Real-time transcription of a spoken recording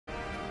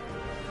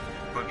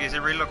fuck is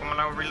it reload? ¿Cómo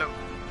lo hago reload?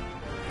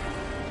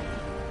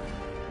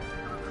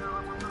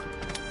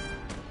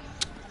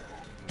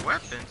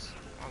 Weapons?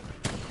 Oh,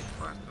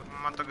 fuck.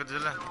 Mato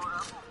Godzilla.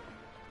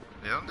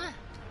 ¿De dónde?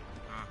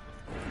 Ah.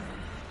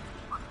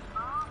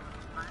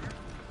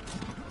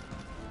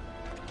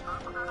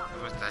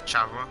 ¿Cómo está,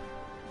 chavo?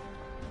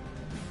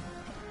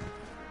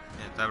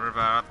 Está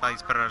preparado para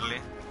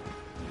dispararle.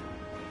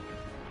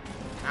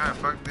 Ah,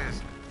 fuck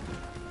this.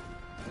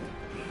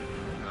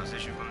 Los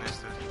issue con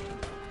estos.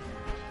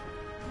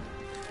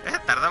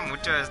 Tarda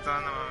mucho esto,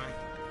 no mames.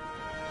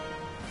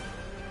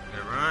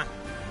 Run.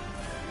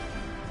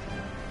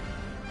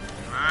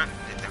 Run.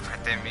 Está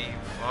enfrente de mí.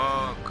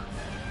 Fuck.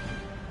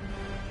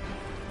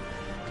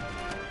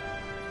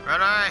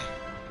 Right eye.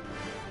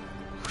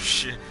 Oh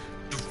shit.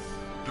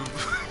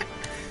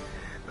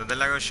 ¿Dónde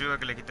le hago shoot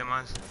que le quite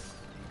más?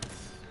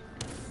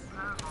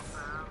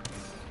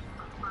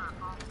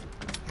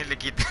 Y le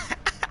quita.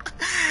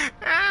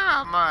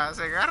 Mamá,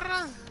 se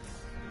agarra.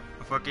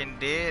 Fucking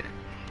dead.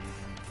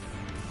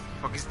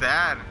 Fuck is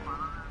that?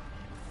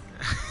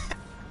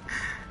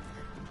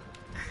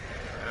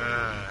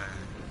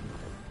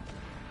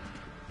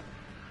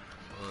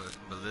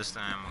 Ballista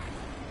ammo.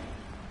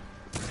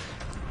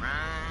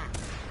 Right.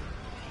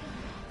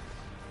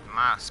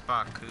 My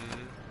spot, cool.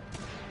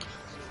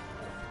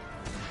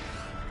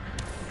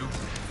 Doof.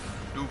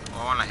 Doof.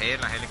 Oh, en la head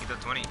le quita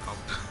 20. Oh.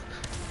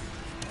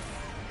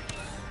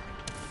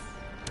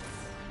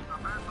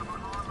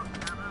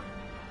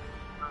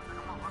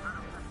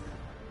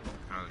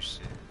 Oh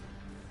shit.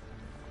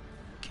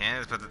 ¿Qué?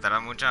 Después te tarda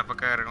mucho para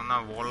cargar una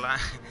bola.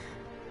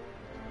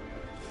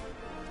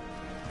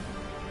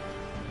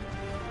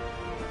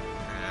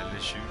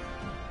 Let's shoot.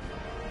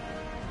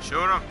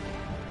 Shoot him.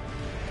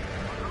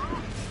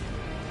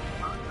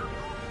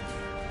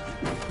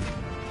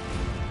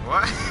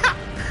 What?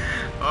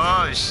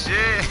 Oh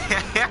shit.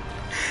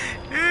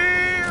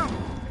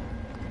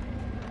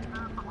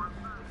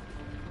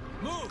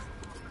 Move.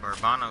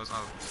 Urbano's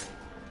out.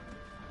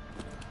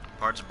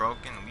 Parts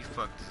broken, we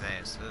fucked his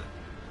ass up.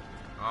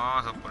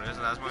 Oh, so por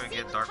eso that's where we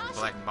get dark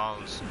black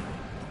balls.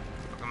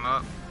 Fuck him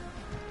up.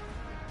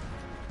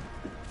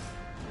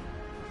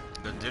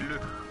 Godzilla.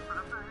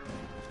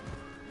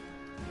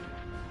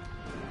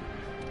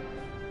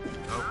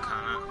 Oh,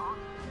 kinda.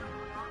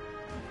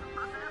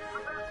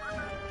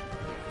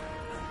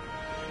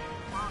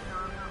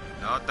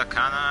 No, the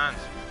cannons.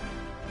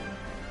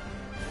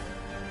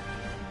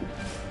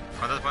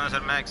 ¿Cuántos pueden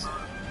hacer max?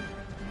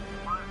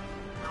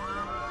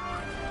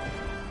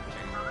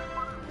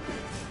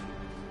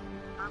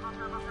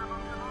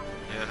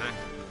 Ya sé.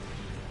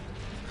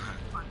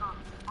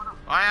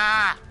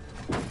 ¡Vaya!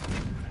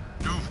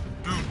 ¡Doof,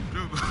 doof,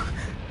 doof!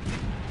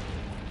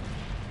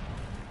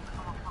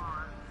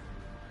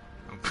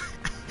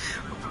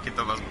 Un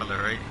poquito más para la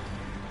right.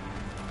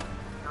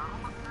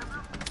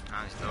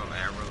 Ah, still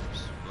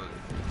arrows.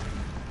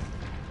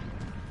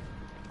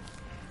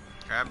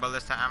 Grab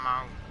ballista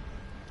ammo.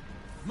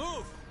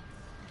 Move.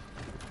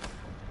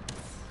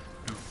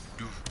 Doof,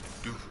 doof,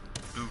 doof,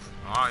 doof.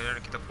 Oh, ya le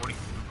quita 40.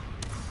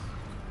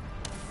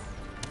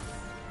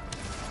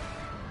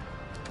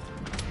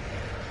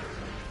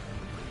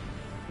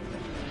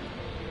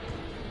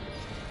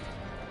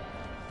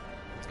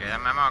 Get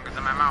my mouth, get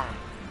my mouth.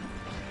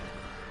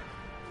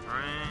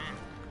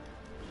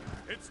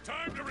 It's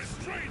time to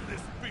restrain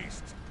this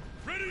beast.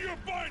 Ready your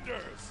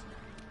binders.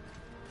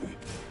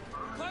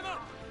 Climb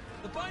up.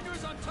 The binder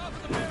is on top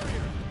of the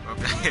barrier.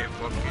 Okay,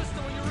 fuck it.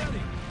 Ballista when you're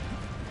ready.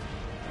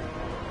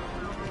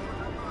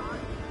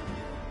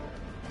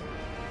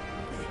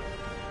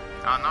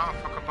 Oh no,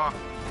 fuck up off.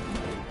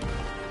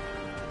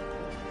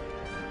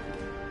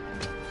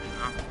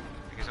 Oh,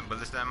 get some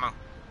ballista ammo.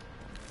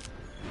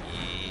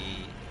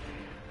 Yeah.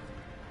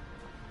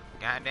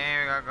 God damn,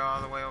 we gotta go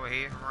all the way over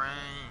here.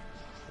 Rain.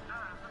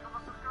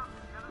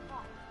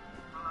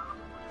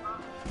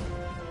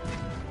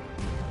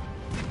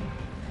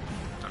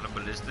 Solo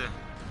ballista.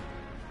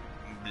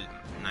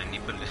 90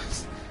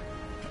 ballista.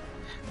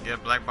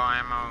 Get black ball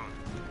ammo.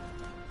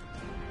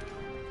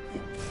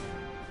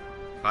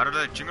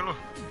 Párale, chingalo.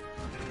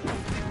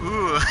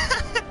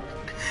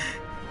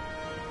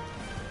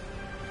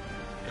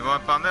 ¿Y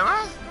vos para dónde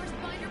vas?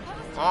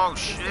 Oh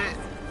shit.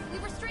 We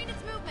restrained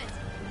its movement.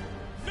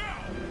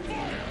 Now,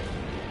 fire!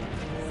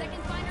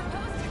 Second binder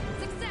post,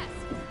 success.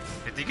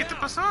 ¿Y ti qué te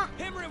pasó?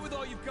 Hammer it with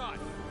all you've got.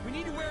 We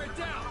need to wear it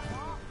down.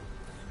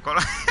 Con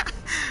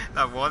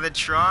la voz de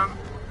Trump.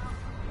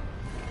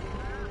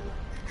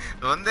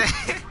 ¿Dónde?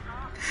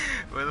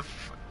 Where the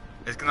f...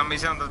 Es que no me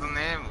hicieron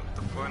dónde.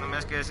 Tampoco no me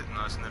has que decir.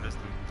 No, ese no eres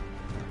tú.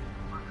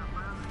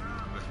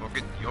 Pues fuck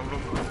it, yo bro.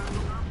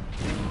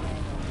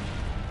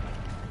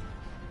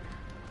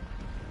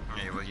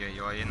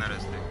 Yo voy a llenar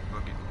este.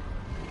 Fuck it.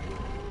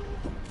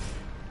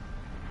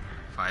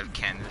 5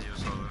 cannons yo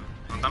solo.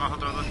 ¿Dónde están los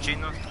otros dos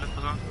chinos? ¿Qué les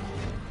pasó?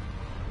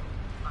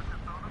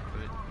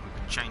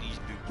 Chinese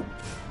dude.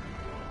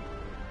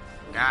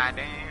 God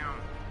damn.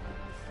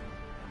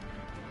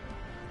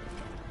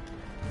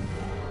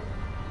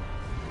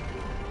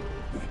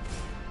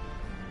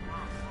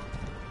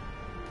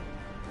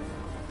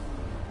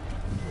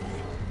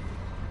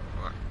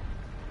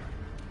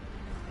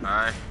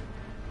 Alright.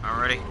 I'm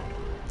ready.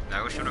 ¿Le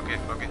hago shoot o qué?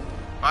 Ok.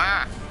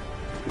 ¡Vaya!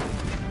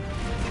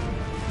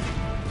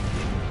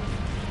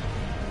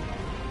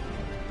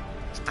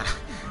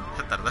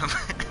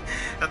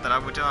 Tardará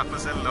mucho más para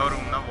hacer el loro,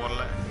 una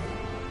bola.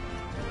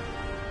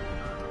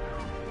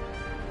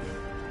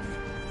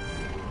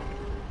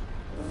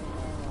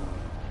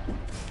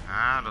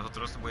 Ah, los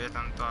otros güeyes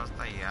están todos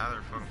hasta allá,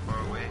 they're fucking far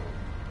away.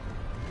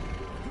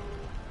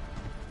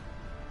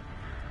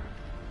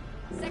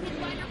 Second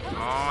finder post.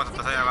 No, tú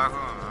estás ahí abajo.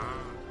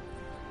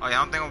 Oh,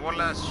 ya no tengo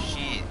bolas.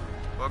 Shit.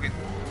 Fuck it.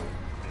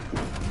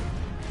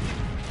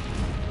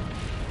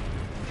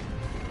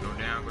 Go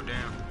down, go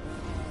down.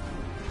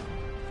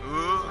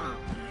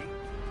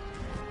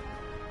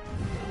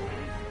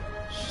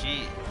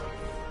 Shit.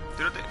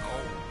 Tírate.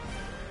 Oh.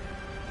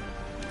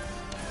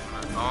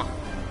 No.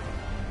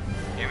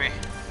 Gimme.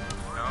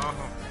 No.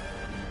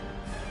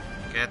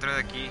 Queda detrás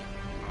de aquí.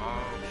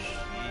 Oh,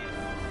 shit.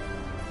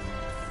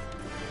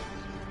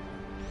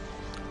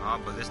 Ah,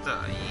 ballista.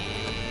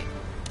 Yeah.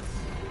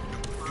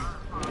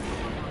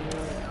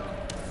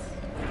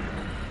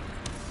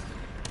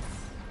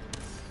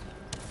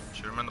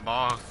 Shoot him in the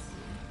ball.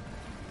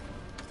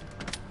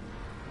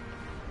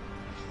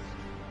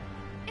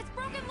 It's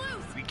broken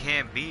loose. We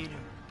can't beat him.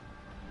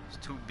 It's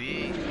too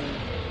big.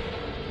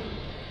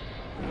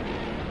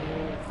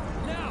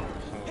 Now,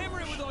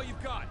 hammer it with all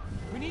you've got.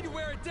 We need to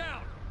wear it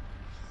down.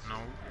 No.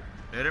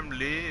 Let him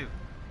live.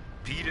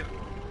 Beat him.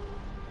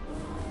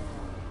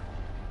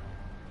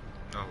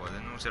 No, voy a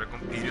denunciar con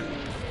Peter.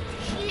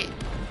 Shit.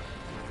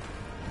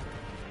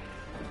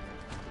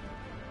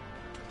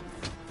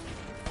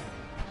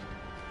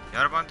 ¿Y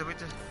ahora para dónde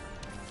fuiste?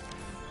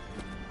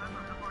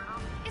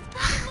 It's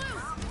broken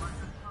loose.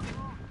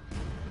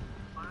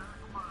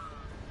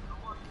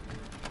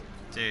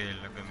 Sí,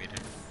 lo que mire.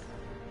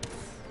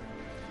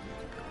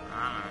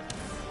 Ah, no.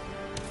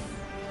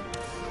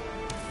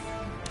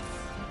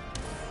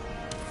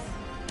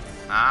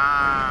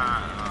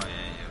 Ah, no,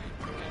 ya vi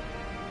por qué.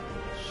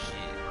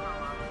 Shit.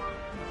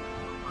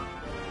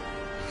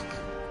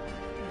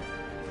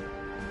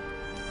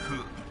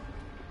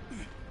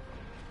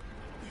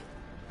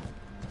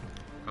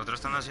 ¿Los otros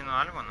están haciendo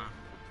algo, no?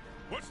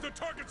 What's the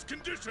target's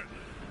condition?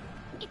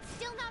 It's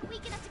still not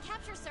weak enough to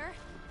capture, sir.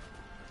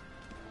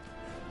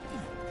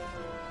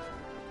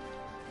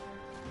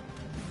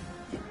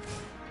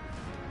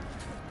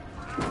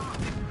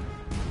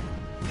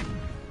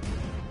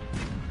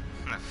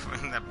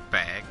 In the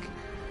back.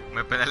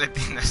 Me pega le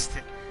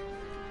tiraste.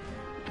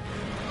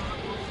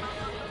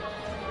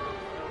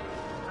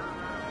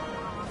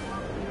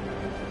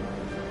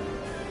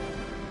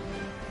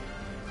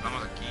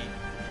 Vamos aquí.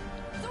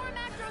 Zora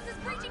Macros is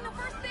breaching the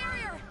first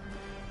barrier.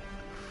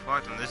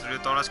 Fuck, donde destruyó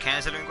todas las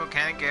cans, el único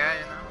can que hay,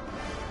 ¿no?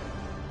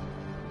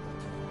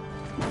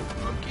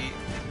 Aquí.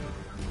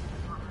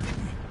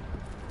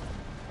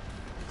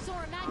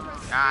 Zora Macros God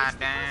breached the first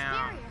damn.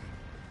 barrier.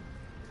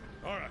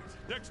 Alright,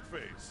 next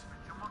phase.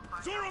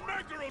 Zora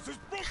Magdaros has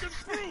broken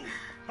through!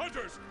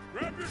 Hunters,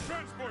 grab your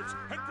transports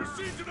and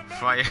proceed to the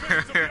Fire.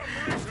 mountain phase of the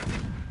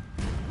operation!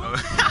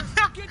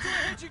 Get to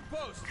a hitching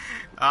post.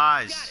 Ah,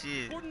 Got it.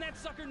 shit. Boarding that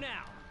sucker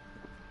now.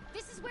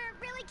 This is where it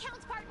really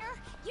counts, partner.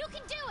 You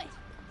can do it.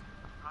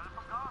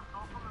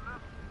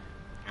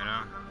 You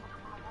know?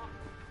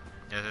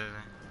 Ya sé.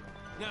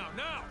 Now,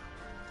 now.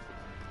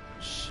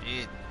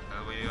 Shit.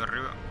 Ahí voy yo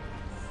arriba.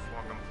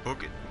 Fucking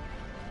book it.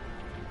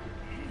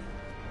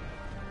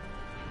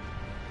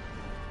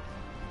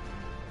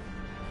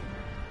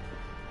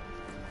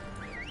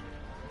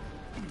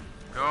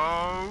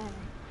 Go.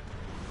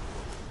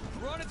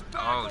 We're on its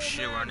back. Oh old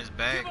shit, man. we're on his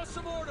back. Give us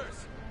some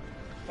orders.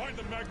 Find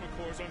the magma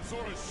cores on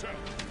Zora's shell.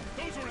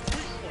 Those are its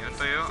weak points. Yo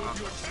estoy yo. So Oh, if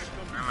you attack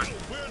them, never mind.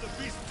 you'll wear the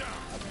beast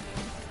down.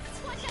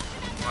 Watch out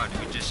for that.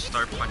 What? We just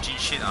start punching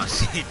shit. I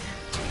see.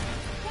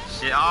 That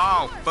Shit. one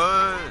Oh, is yours.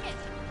 bud. Target.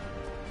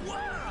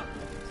 Wow.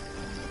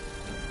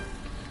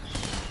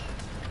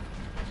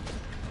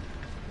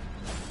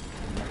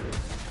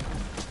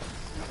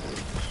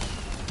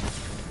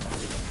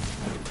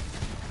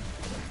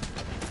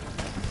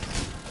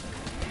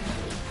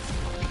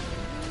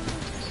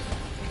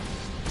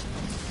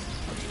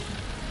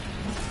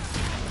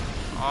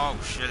 Oh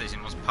shit, le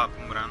hicimos pop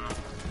un grano.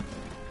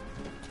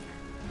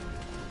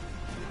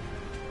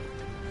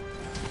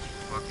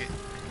 Fuck it.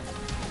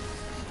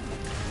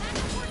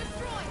 Magma core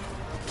destroyed.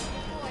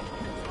 Boy,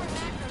 Zora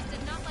Macros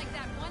did not like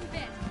that one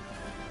bit.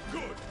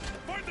 Good.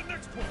 Find the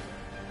next one.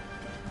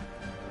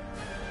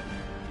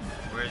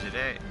 Where is it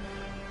at?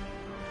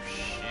 Oh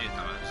shit,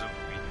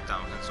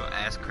 estamos en su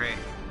ass crack.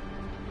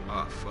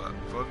 Oh fuck,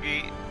 fuck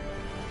it.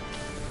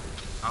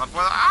 No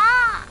puedo.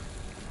 ¡Ah!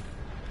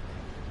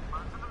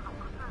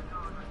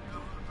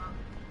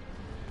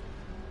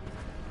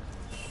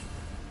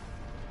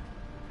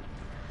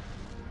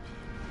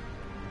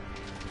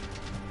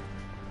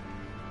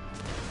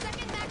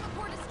 Second magma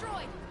core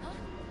destroyed.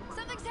 Huh?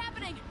 Something's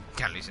happening.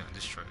 At least I'm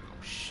destroyed. Oh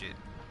shit.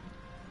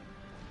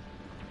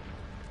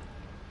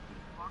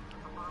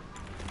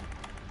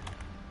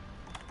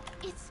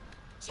 It's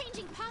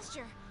changing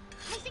posture.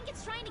 I think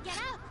it's trying to get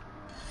up.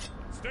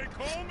 Stay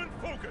calm and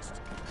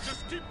focused.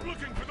 Just keep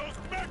looking for those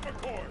magma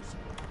cores.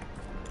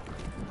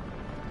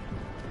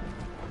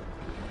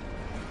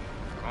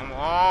 Come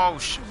on. Oh,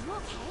 shit. Are you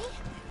okay?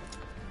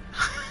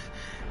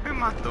 Me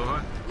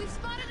mató. We've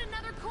spotted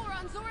another core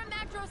on Zora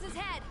Magdros'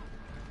 head.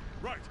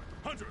 Right.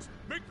 Hunters,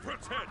 make for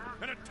its head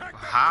and attack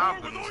that Ajá,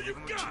 core pero with no all sé you've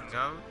cómo got.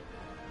 chingado.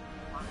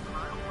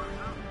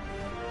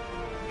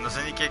 No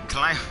sé ni qué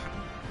climb.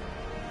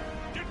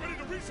 Get ready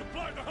to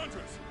resupply the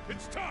hunters.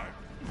 It's time.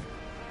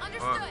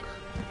 Understood.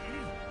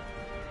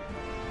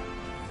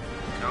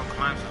 No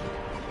climb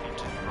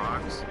into the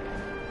rocks.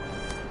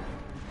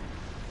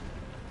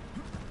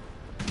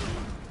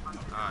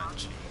 Ah,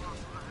 gee.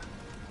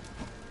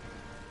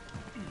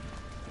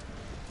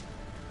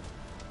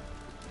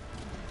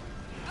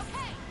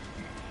 Okay.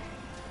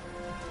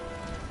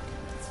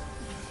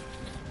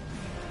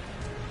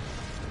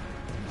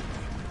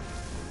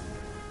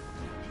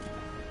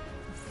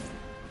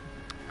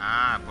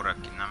 Ah, por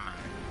aquí nada más.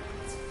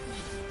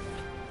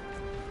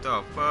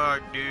 The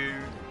fuck, dude?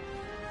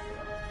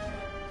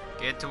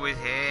 Get to his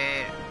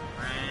head,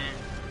 man.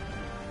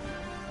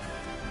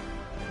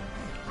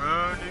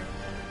 Run, dude.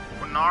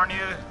 For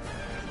Narnia.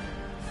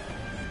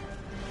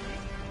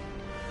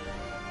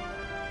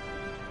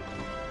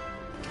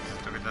 ¿Qué es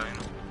esto que está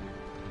viendo?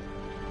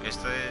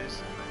 Esto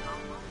es...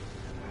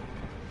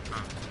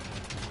 Ah.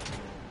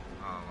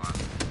 Oh, wow.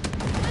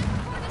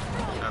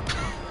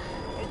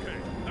 Okay,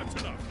 that's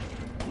enough.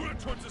 Put it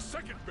towards the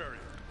second barrier.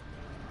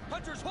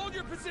 Hunters, hold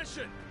your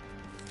position!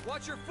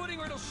 Watch your footing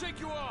or it'll shake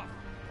you off!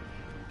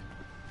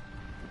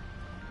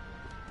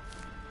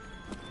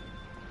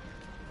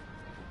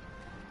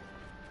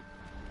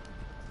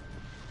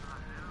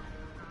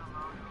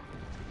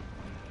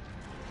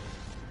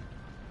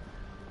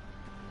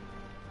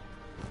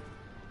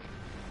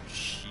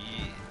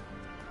 Shit.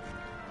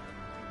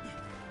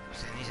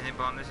 Pues ni sé ni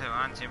para dónde se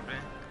van siempre.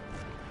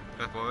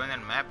 Los puedo ver en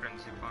el map, pero no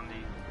sé para dónde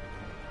ir.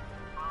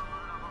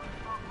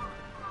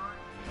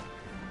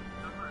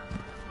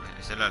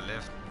 Esa es la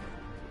left.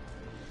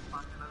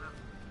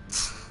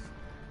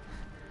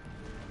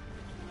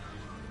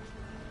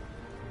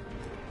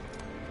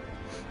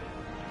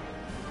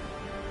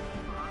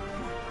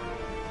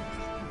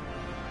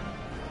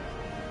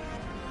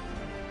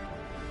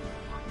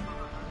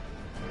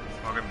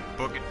 Fucking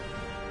book it.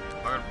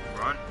 Fucking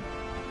run.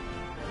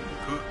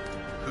 Hoot.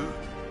 Hoot.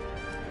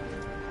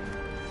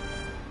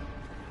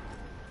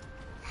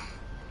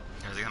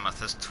 Everything about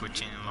this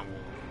twitching in the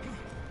wall.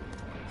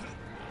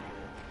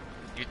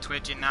 You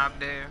twitching out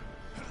there?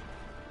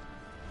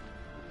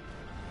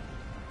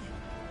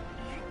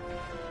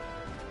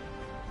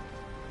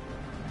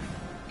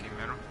 Okay,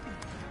 middle.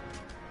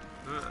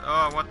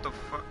 Oh, what the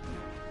fuck?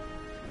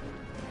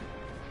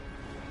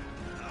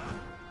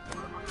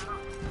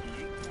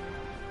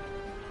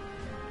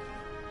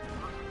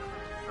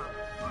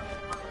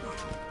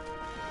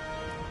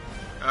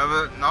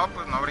 No,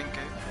 pues no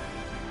brinqué.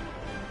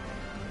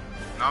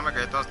 No, me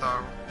quedé todo hasta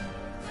abajo.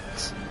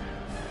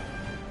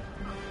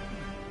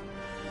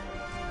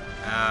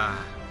 Ah.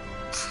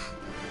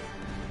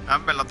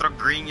 Ah, el otro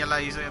green ya la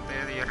hice, ya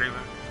te di arriba.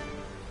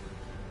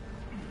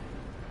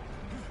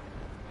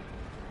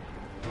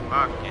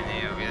 Fuck, ya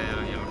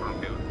lo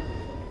rompió.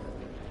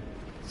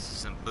 This is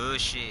some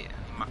bullshit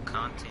in my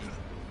content.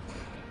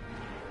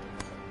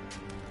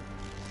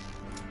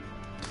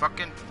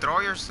 Fucking throw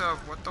yourself,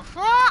 what the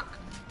fuck?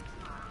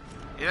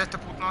 Mira, este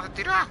puto no se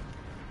tira.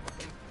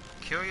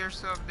 Kill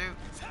yourself, dude.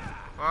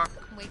 Fuck.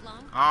 Wait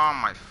long? Oh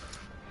my.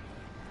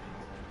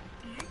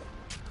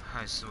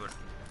 I swear.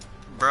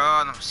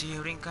 Bro, no sigue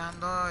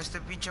brincando este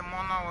pinche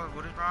mono.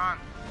 What is wrong?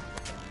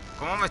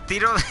 ¿Cómo me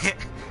tiro de.?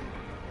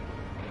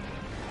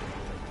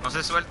 No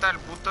se suelta el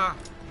puto.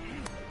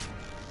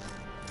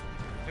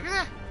 Look at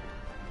that.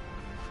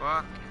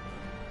 Fuck.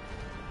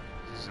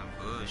 This is some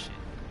bullshit.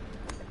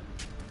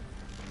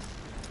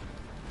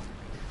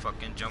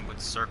 Fucking jump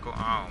with circle.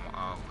 Oh.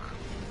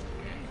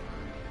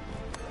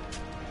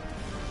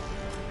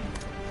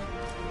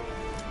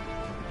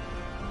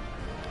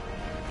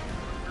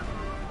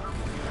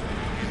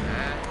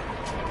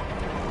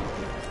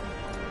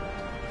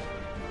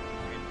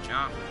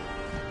 Jump.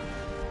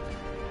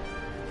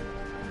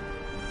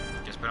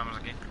 ¿Qué esperamos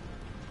aquí?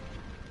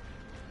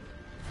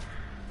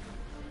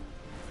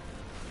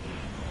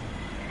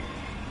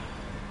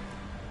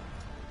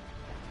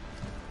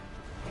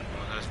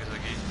 ¿Cómo sabes que es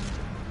aquí?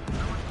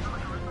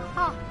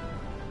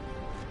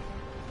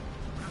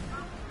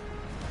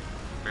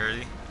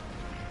 Barely.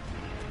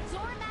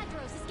 Zora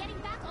Magdros is getting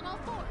back on all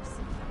fours.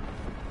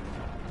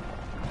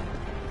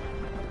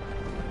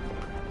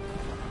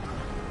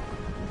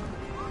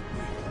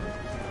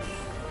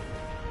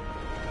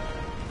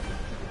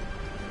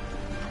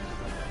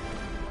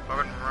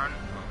 Fucking run.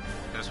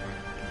 Oh, this way.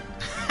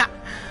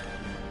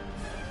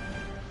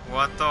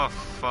 What the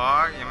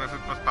fuck? Ya me fui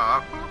más para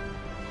abajo.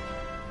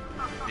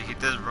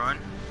 Dijiste run.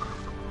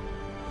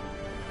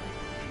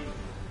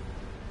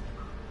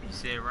 You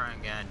said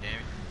run,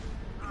 goddammit.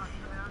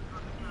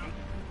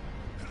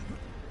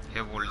 ¿Qué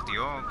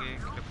volteó o qué?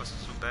 ¿Qué le pasó a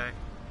su bag?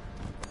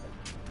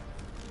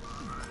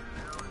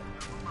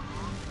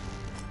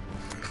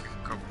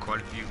 Call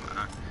View.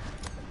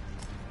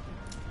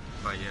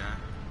 Vaya.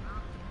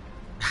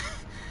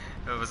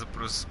 Me pasó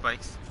por los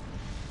spikes.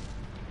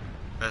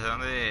 ¿Hasta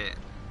dónde?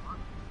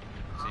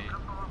 Sí.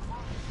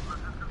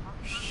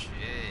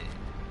 Shit.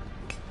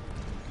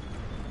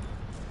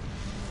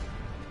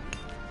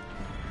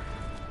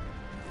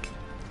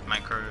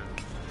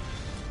 Minecraft.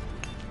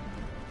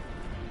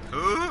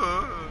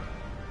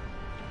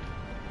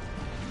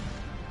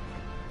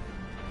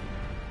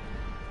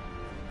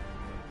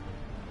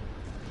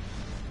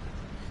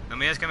 No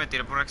me digas que me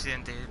tiré por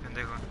accidente,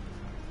 pendejo.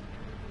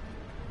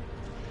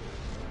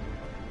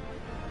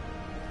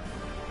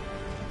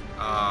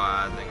 Oh,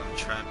 I think I'm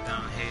trapped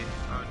down here.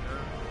 Oh no.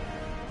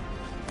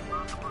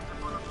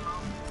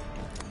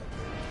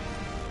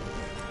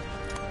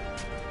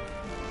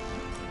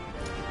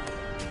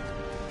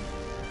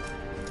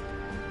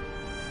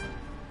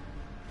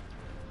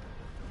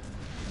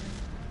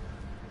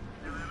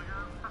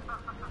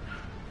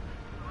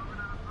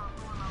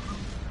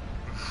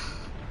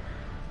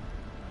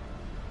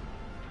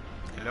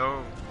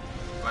 Hello.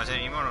 ¿Va a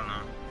ser Imor o no?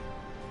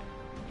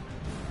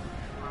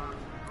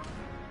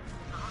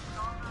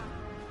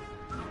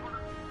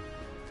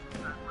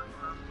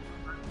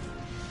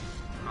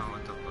 Oh,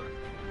 what the fuck?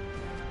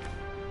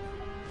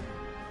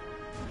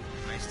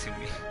 Nice to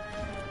meet.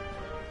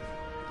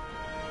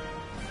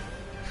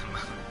 Come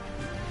on.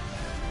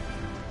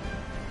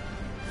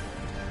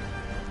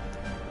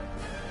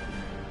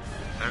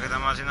 ¿Sabes qué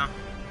estamos haciendo?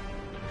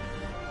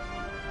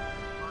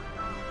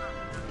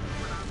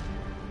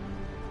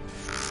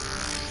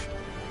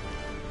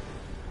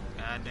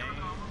 God damn.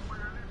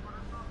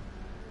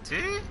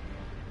 ¿Sí?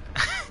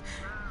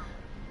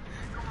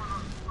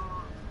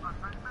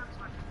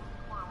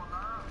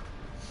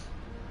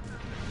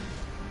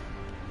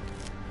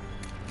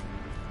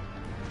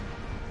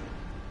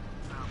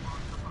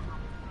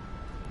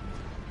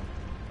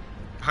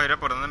 Mira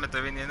por dónde me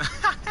estoy viniendo.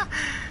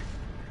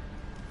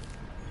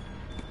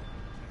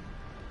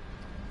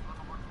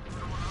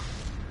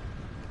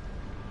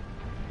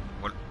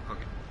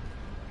 Okay.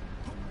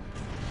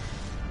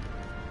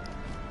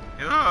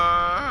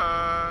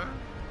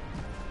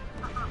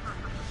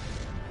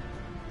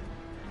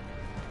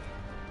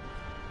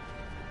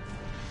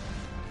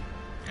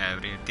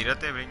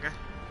 Tírate, brinca.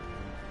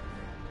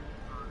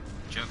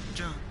 Jump,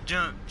 jump,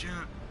 jump,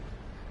 jump.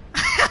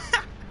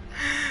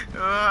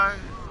 Ay.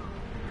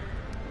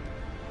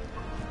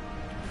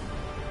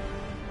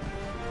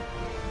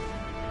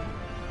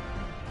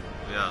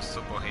 We are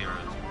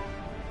superheroes.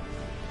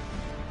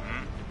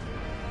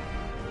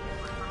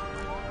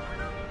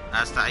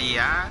 Hasta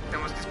allá,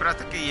 tenemos que esperar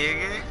hasta que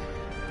llegue.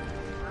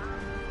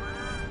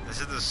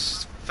 This is the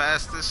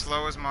fastest,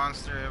 slowest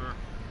monster ever.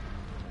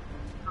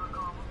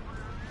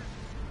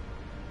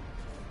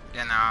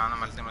 Ya no,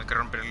 nomás tenemos que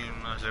romper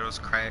unos little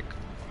crack.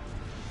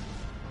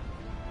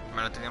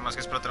 Bueno, teníamos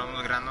que explotar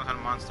unos granos al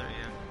monster,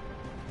 ya.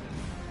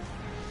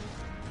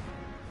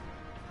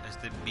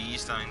 Este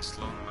beast está en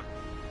slow, nomás.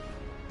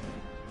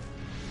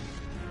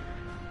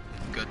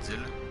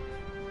 Godzilla.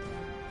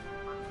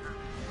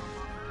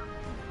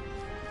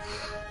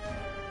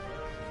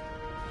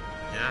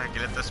 Ya, aquí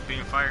le está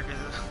spin fire, ¿qué es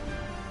eso?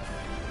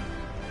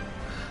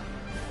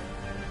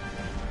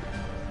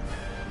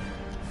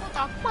 What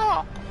the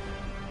fuck?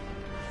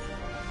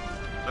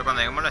 Pero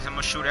cuando lleguemos le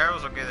hacemos shoot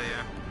arrows o qué de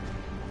allá.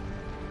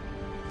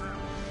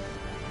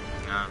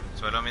 Ah,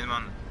 eso lo mismo.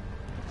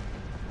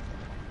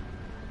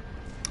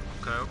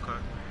 Okay.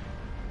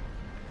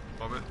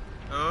 Fuck it.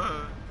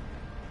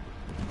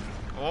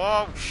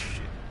 Oh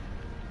shit.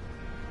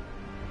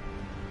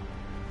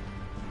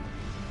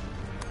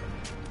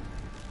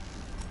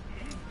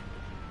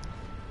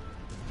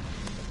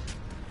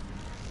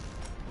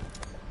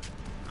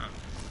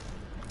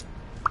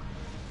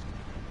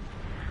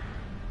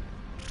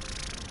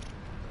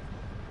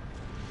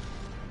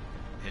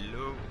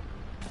 Hello.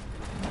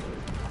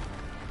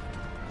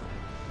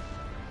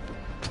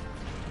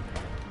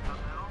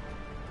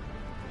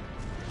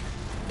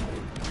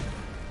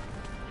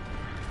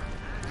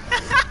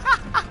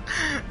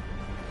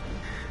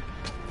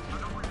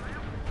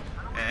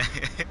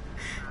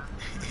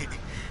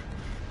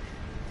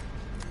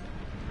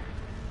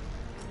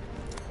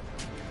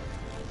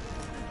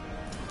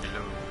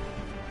 Hello.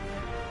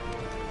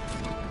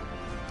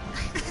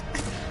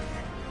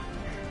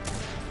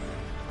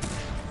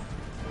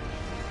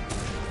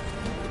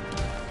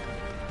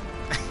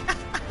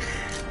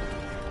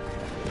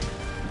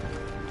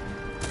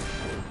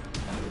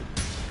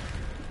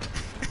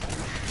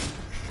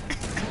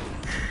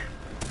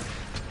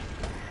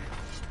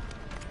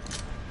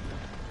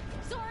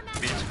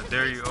 Bitch,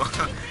 there you are. All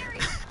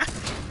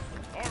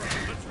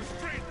right, let's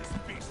restrain this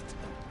beast.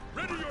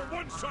 Ready your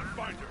one-shot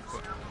binders.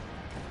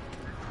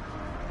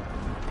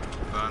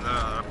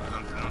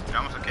 ¿Dónde nos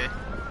tiramos o qué?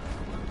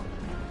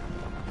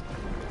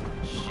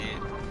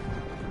 Shit.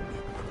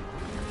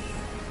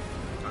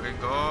 Okay,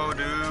 go,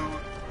 dude.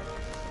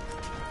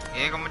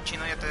 Como un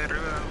chino ya te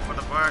derriba. What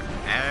the fuck?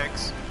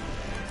 X.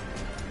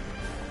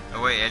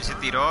 Oh, wey, él se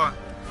tiró.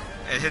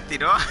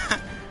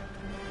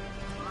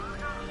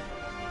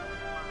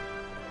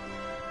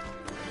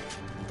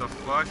 the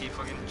fuck? He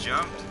fucking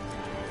jumped.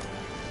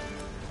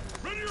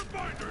 Ready your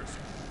binders!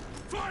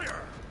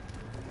 Fire!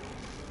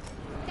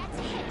 That's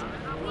a hit.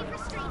 We've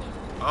restrained it.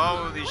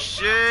 Holy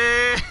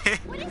shit.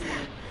 What is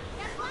that?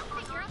 That black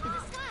figure up in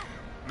the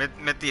slab.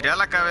 me tiré a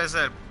la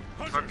cabeza.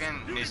 Hunters,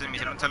 Fucking, you me need to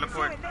hicieron get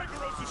teleport. Zora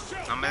Magdaros'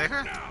 shell No me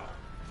deja. now.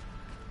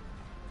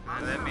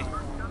 Let me.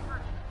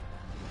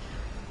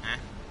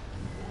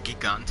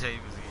 Gigante.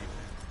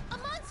 A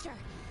monster!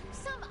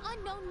 Some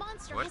unknown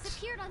monster What? has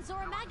appeared on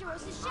Zora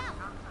Magdaros' shell.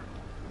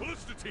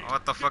 Ballista team,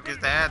 What the get fuck ready is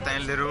for that, the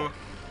then, little?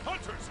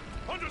 Hunters,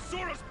 under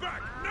Zora's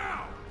back,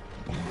 now!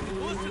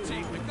 Ballista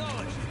team,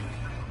 acknowledged.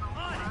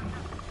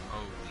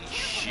 Holy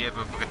shit,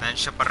 pero porque tan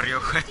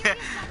chaparrillo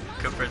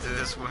compared to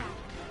this one.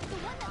 The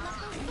one that left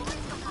those thorns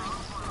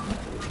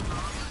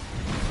behind.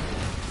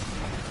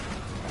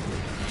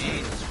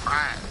 Jesus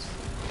Christ.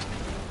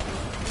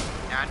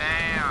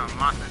 Goddamn,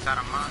 monster inside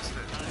a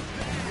monster.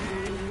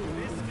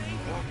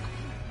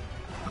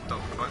 What the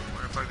fuck?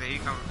 Where the fuck did he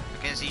come? I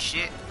can't see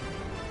shit.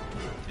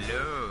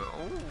 Hello.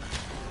 Oh.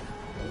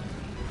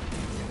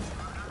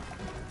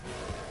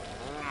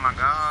 Oh my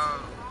god.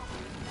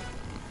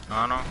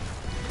 Oh no.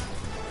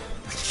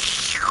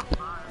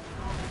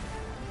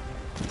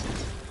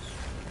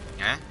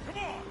 ¿Eh? Come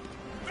on,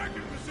 back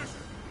in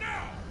position,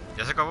 now!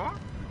 ¿Ya se acabó?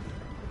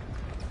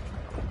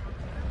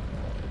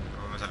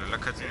 Oh, me salió la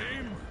cutscene.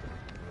 Aim.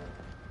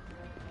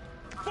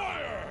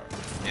 Fire!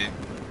 Yeah.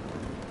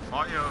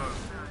 Fire!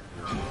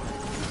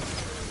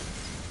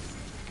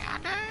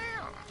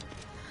 Goddamn!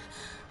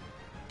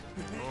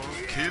 Oh,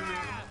 kill him!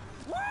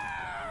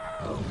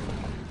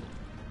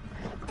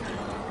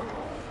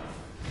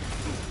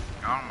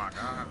 Oh my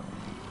god.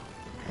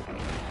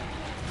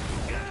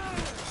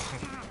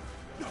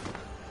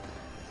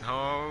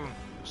 Oh,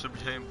 Super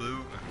Saiyan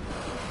Blue.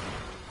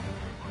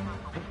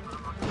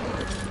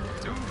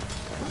 Dude.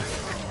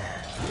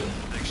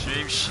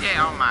 Extreme shit,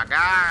 oh my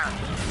god.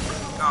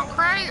 Going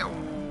crazy. Ooh.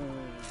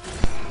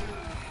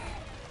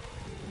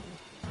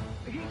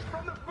 He's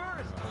from the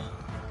first!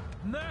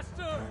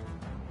 Master!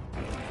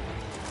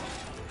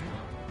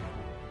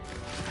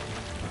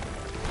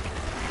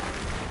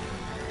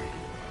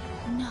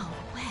 No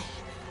way.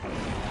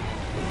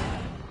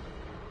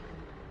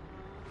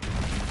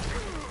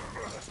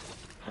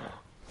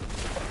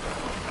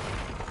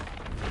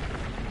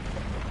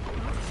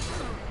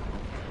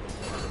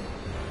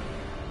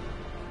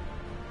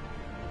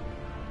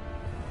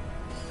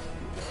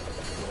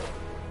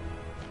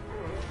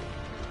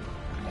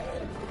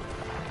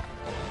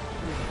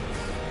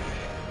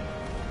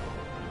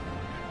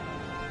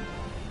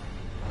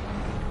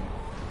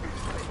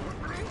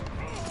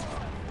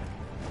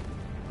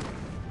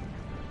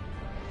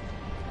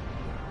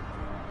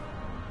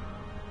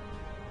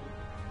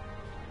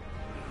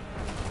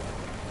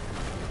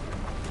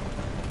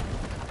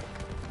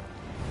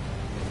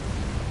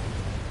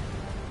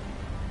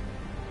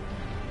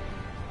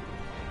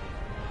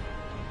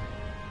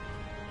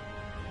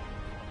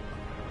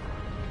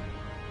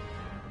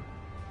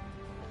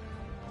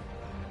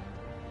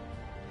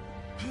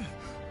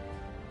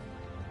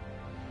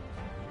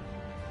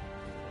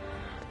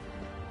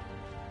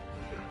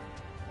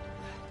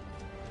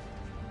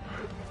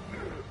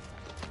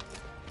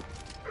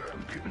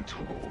 I'm getting too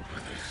old for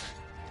this.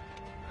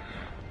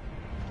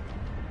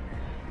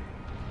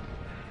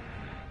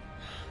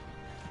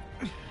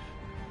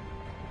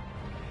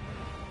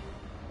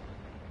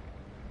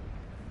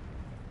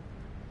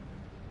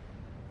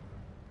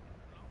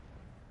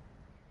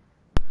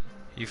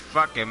 He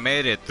fucking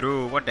made it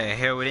through. What the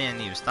hell? We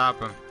didn't even stop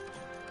him.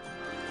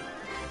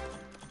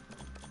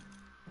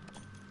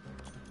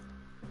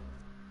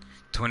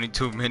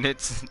 "22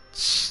 minutes."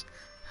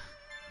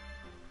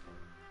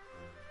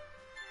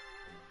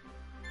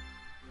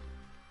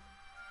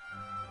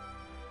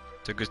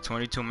 Took us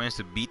 22 minutes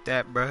to beat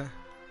that, bruh.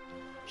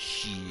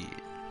 Shit.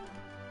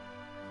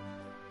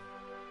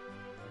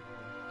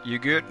 You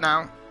good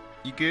now?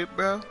 You good,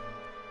 bro?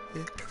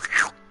 Yeah.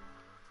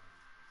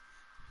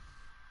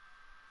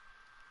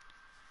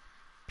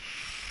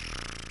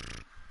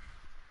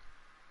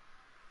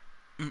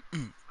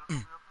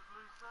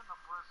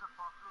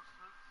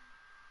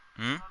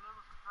 Hmm?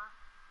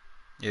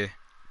 Yeah.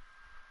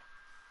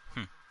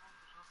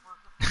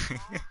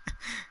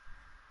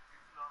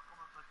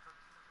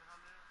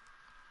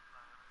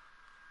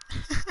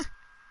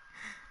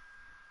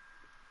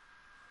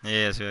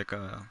 Yeah, estoy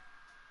acá.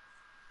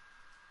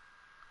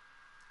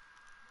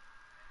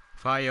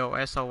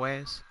 Fire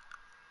SOS.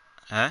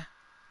 ¿Eh?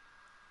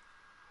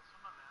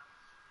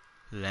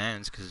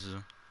 Lance, ¿qué es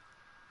eso?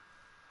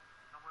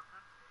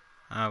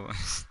 Ah, bueno.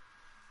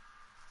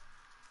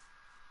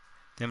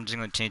 I'm just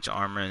gonna change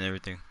armor and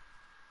everything.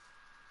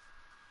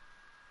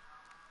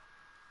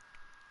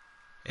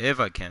 If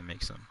I can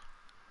make some.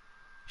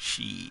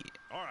 Shit.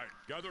 All right,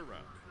 gather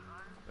round.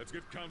 Let's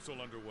get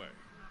council underway.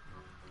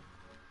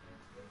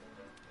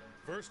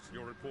 First,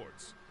 your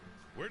reports.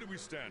 Where do we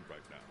stand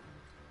right now?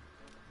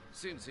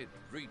 Since it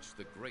reached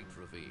the Great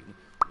Ravine,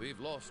 we've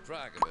lost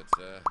track of it,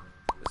 sir.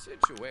 The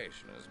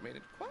situation has made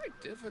it quite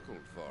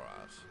difficult for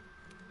us.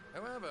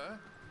 However,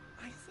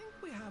 I think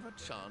we have a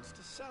chance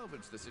to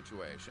salvage the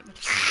situation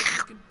if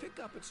we can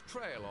pick up its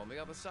trail on the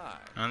other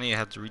side. I only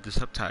have to read the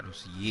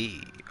subtitles.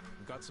 Yeah.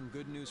 We've got some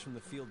good news from the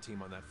field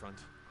team on that front.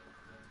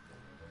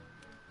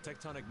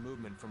 Tectonic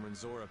movement from when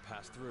Zora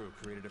passed through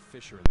created a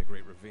fissure in the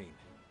Great Ravine.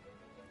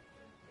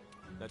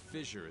 That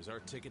fissure is our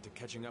ticket to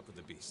catching up with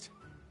the beast.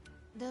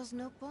 There's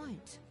no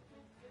point.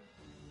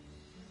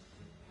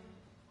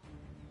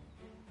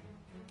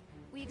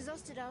 We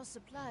exhausted our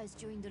supplies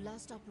during the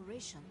last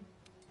operation.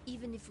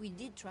 Even if we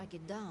did track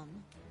it down,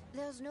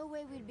 there's no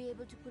way we'll be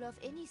able to pull off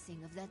anything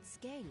of that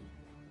scale.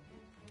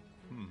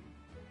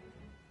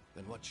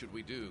 Then what should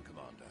we do,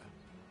 Commander?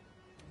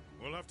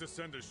 We'll have to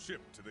send a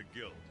ship to the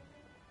guild.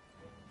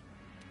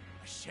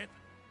 A ship?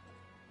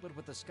 But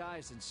with the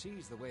skies and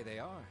seas the way they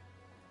are.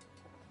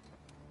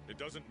 It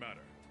doesn't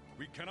matter.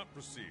 We cannot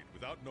proceed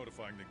without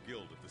notifying the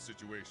guild of the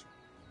situation.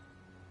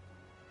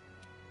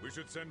 We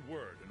should send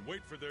word and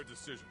wait for their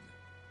decision.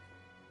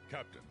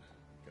 Captain,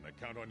 can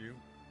I count on you?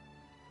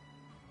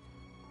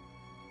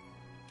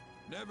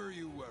 Never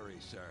you worry,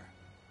 sir.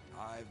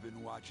 I've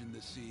been watching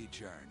the sea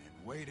churn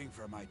and waiting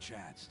for my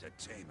chance to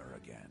tame her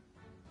again.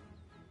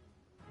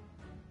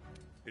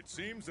 It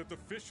seems that the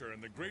fissure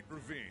in the Great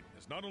Ravine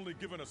has not only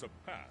given us a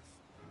path,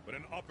 but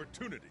an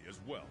opportunity as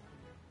well.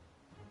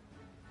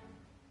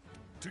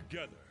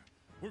 Together,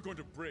 we're going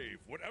to brave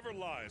whatever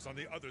lies on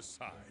the other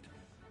side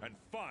and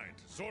find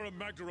Zora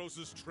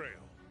Magdaros'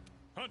 trail.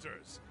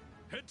 Hunters,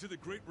 head to the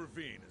Great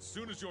Ravine as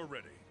soon as you're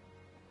ready.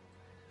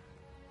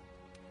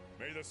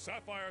 May the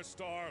Sapphire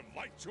Star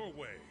light your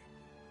way.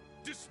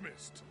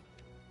 Dismissed.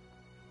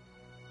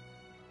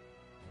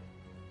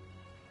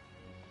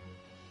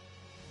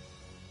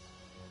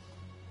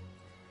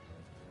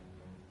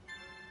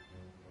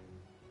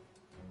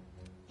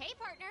 Hey,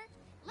 partner.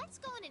 Let's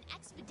go on an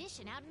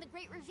expedition out in the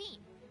Great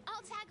Ravine.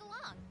 I'll tag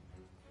along.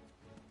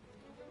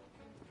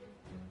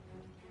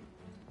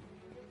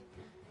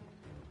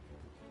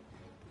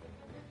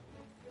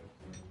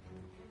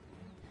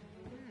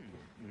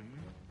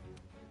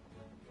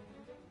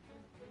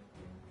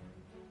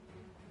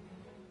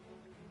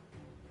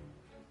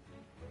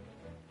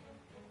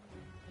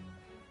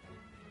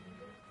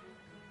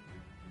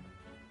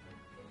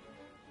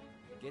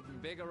 Getting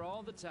bigger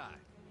all the time.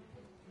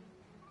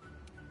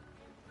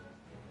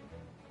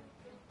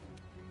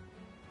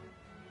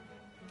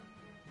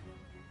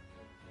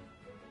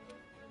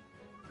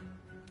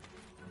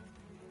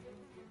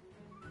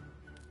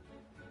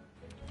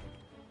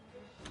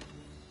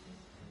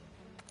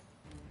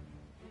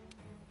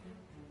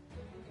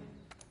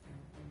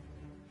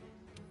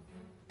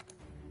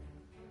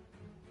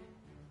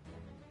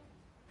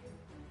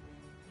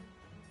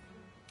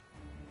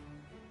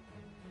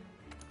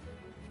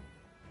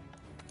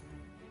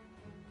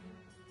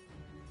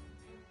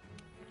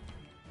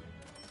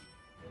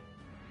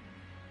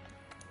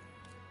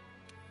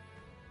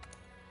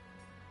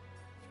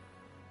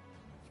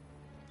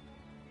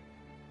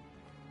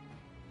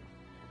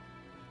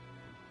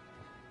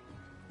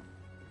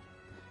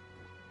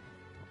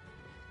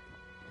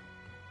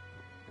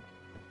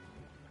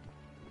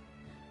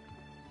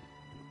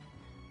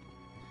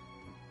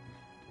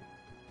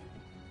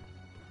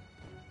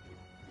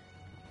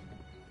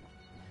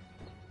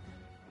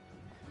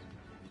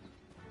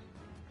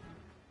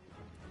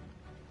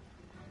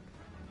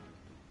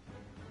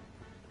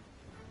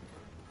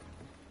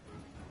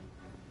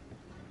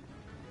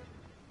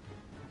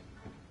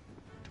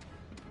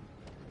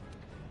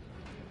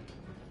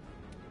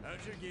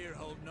 How's your gear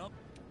holding up?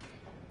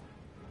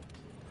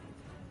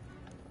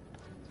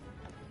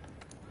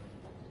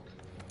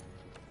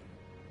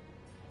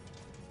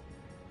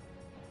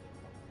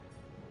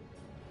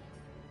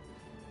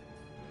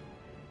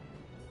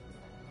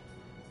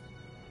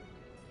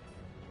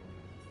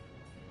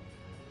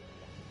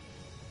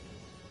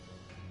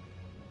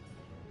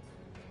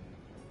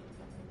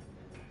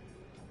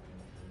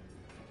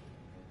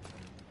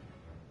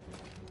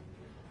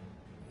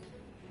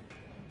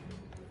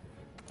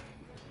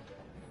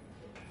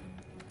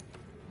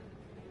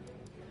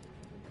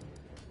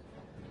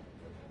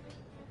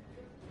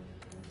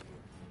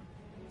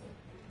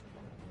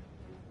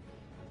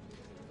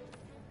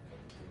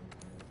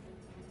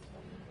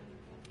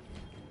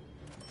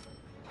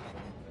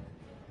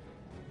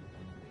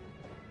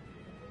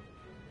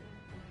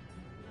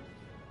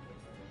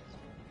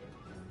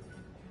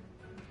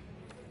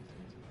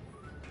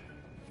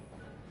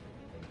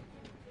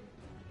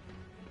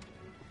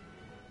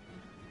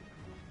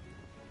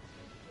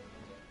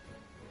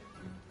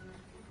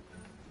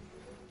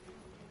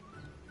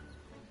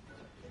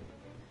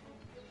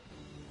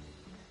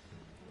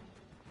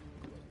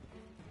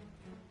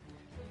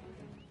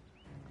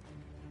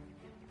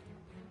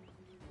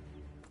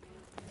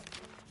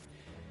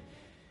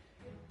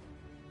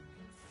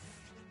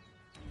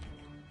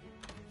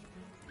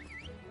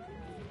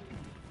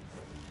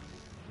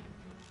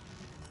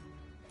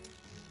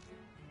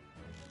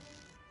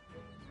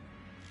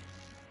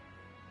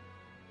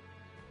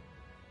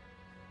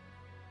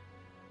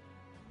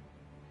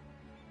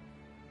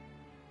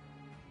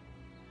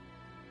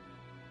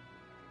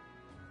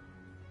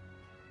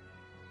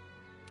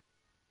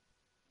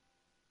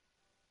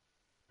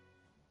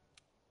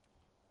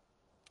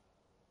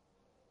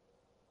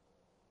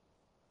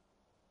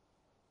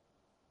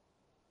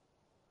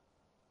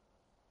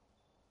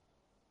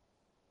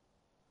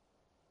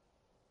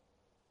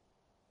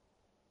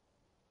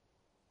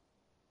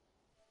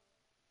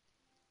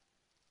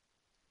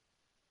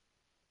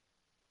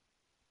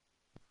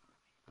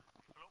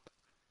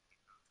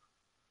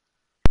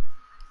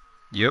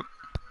 Yep.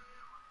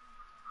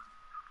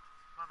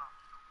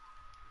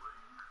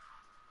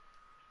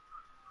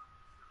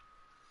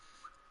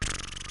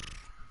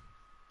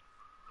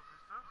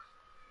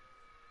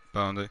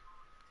 ¿Para dónde?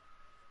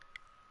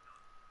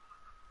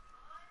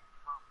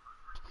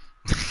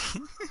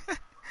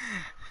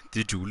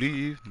 Did you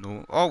leave?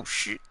 No. Oh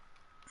shit.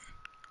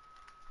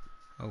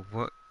 Oh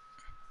what?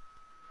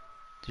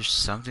 There's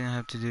something I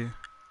have to do.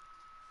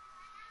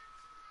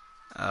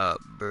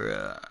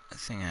 Bruh. I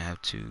think I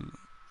have to.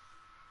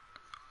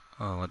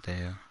 Oh, what the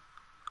hell?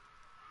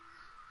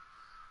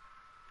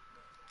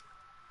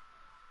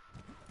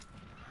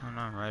 Oh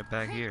no, right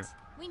back Great. here.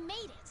 We made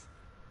it.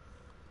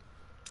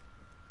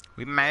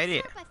 We made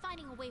it. Start by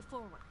finding a way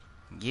forward.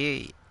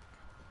 Yeah.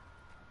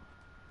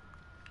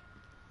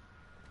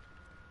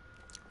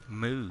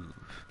 Move.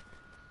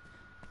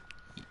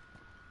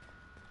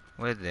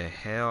 Where the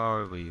hell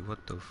are we?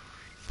 What the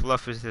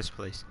fluff is this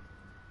place?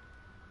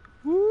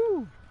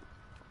 Woo!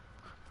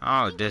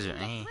 I Oh, think we desert can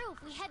get ain't. through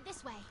if we head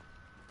this way.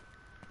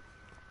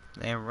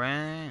 They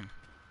ran.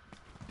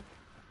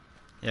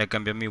 Ya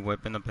cambió mi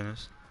weapon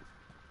apenas.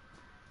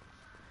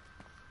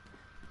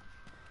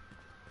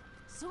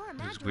 Zora It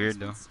was Madros weird, went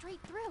though.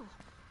 straight through.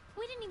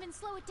 We didn't even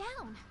slow it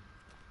down.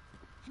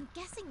 I'm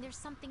guessing there's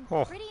something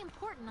Oh. pretty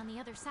important on the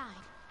other side.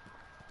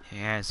 He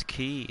has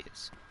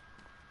keys.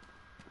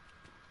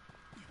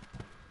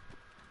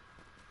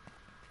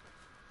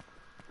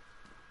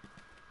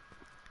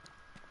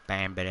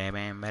 Bam, bada,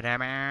 bam, bada,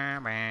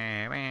 bam,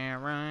 bam,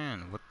 bam,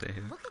 run. What the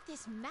hell? Look at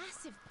this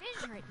massive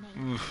fissure it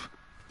made. Oof.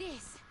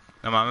 This.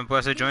 No mames, ¿puedo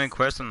hacer This join is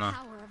quest the o no?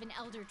 power of an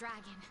elder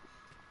dragon.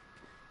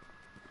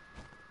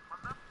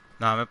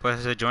 No, ¿me puedes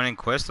hacer join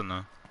quest o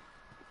no?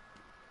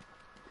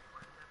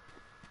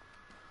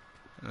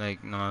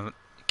 Like, no,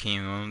 can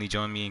you only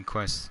join me in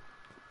quest?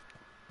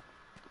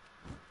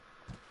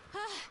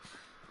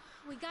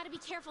 We gotta be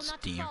careful not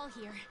Steam. to fall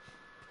here.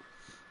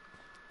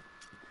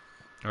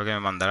 Or que me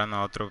mandaron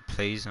a otro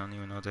place, I don't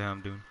even know what the hell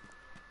I'm doing.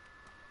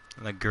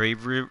 The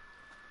Grave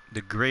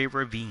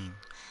Ravine.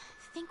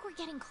 Think we're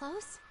getting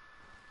close?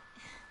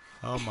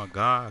 Oh my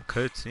god,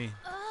 cutscene.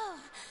 Ugh.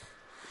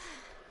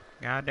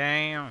 God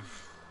damn.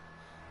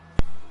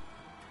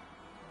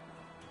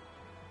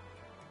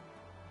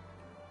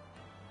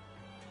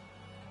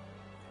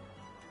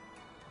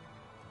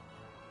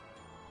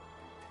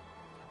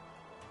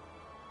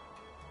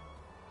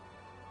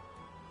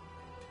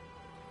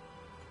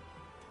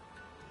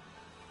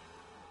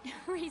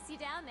 Race you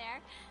down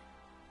there.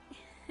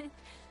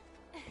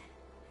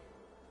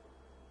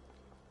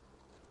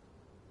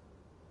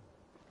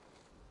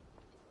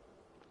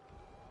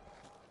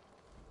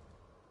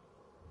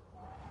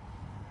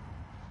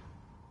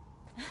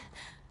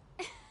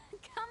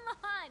 Come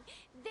on,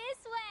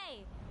 this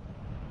way.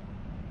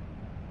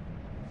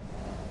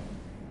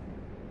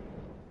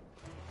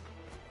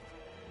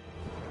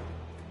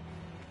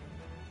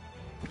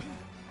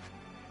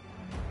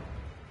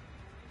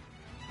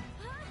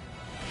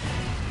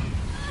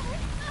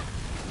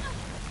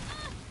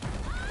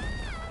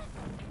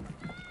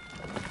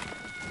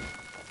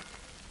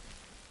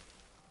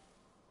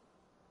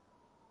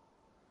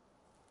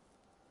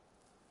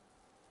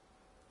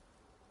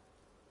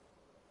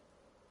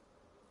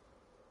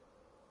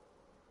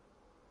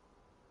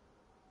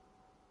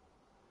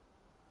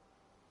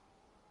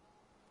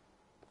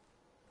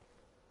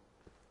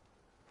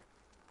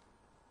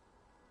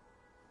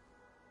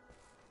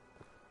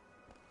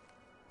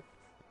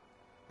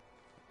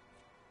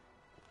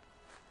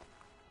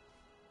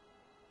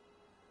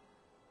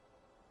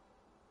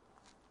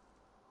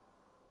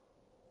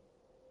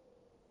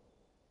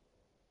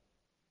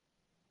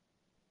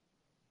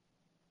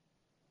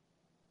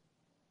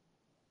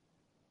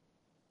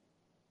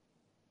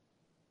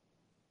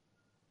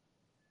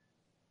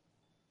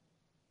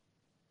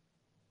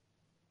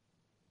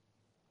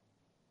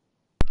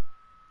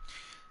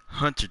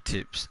 Hunter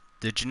tips.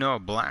 Did you know a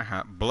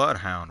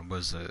bloodhound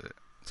was a...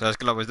 ¿Sabes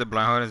que la voz de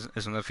Bloodhound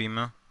es una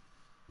female?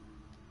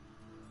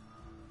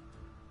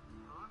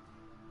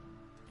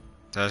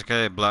 ¿Sabes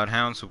que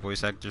Bloodhound, su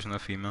voice actor es una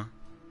female?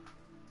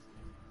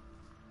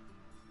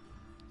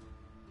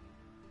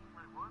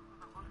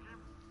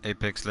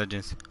 Apex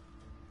Legends.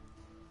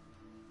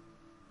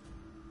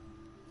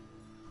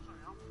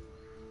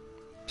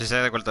 Si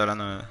sabes de cuál está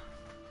hablando, ¿verdad?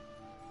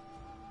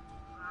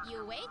 You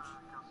awake?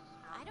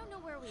 I don't know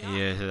where we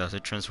Y are. se hace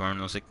transform,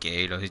 no sé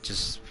qué, y lo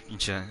just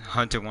pinche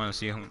Hunter one,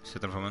 así se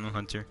transforma en un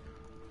Hunter.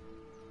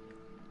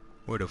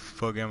 Where the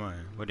fuck am I?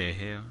 What the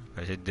hell?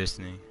 Parece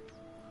Destiny.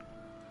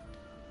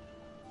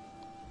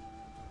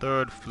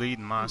 Third Fleet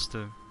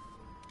Master.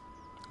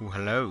 Oh,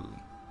 hello.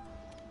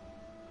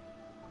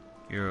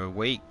 You're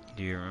awake.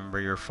 Do you remember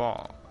your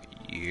fall?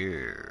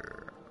 Yeah.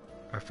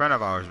 A friend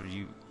of ours,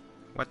 you...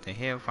 What the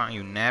hell found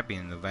you napping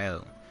in the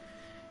vale?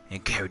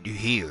 And carried you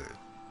here.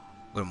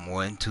 But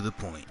more to the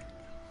point.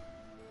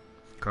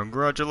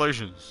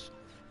 Congratulations.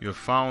 You have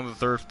found the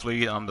Third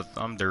Fleet.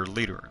 I'm their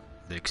leader.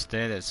 The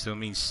extent that still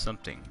means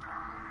something.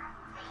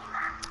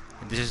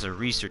 And this is a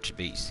research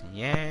base.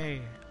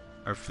 Yay!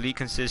 Our fleet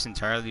consists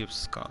entirely of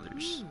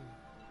scholars.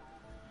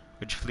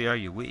 Which fleet are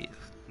you with?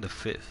 The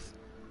 5th.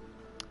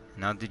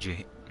 Now that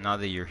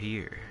you're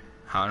here.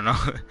 I don't know.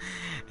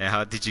 And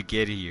how did you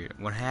get here?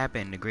 What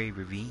happened in the Great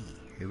Ravine?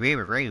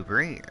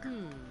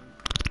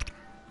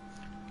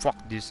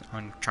 Fuck this,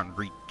 I'm trying to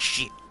read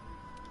shit.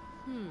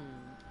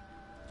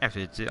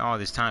 After all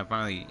this time,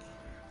 finally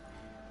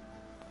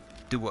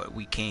do what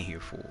we came here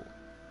for.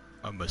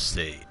 I must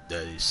say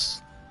that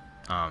is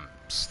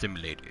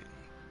stimulated.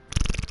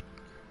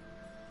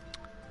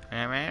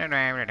 I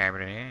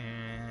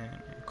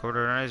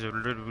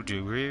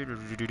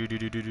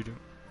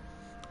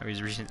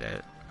was reaching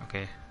that.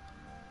 Okay.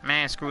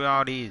 Man, screw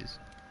all these.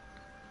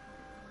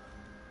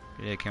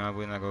 Yeah, came up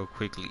with and I go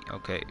quickly.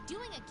 Okay.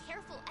 Doing a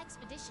careful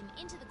expedition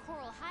into the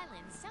Coral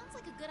Highlands sounds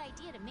like a good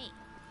idea to me.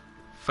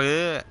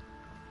 Fuck.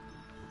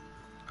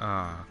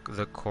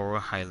 The Coral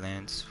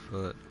Highlands.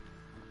 Fuck.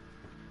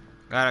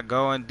 Gotta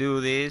go and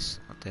do this.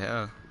 What the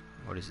hell?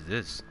 What is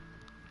this?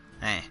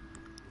 Eh.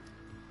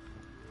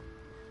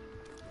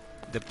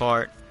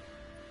 Depart.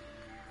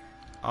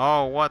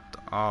 Oh, what?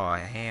 Oh,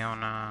 hell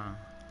nah.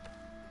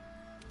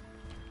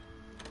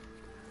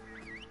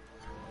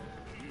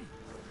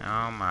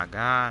 Oh my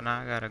god, now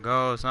I gotta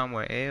go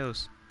somewhere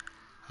else.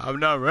 I'm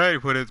not ready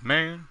for this,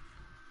 man.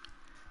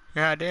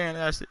 God damn,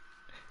 that's it.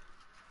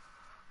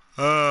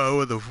 Oh,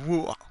 what the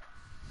fuck?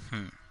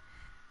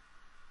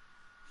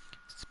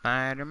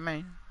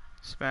 Spider-Man,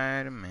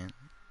 Spider-Man.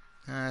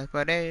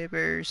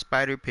 Whatever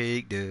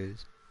Spider-Pig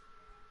does.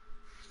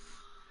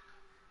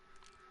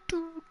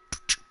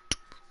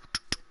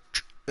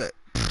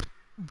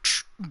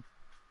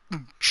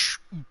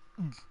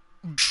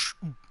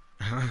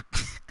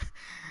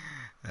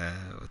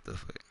 What the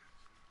fuck?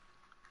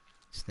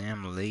 It's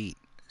damn late.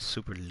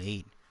 Super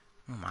late.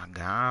 Oh my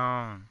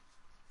god.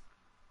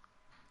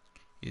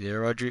 You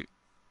there, Roderick?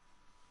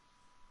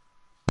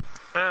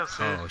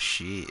 Oh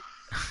shit.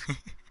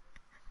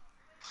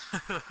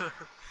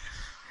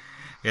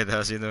 ¿Qué estás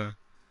haciendo?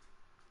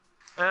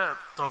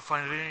 Tô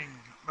finding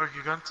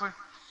Mergigante.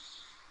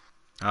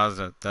 How's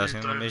that? ¿Estás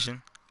haciendo una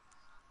mission?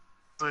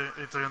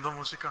 Estoy viendo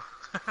música.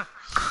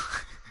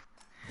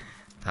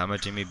 How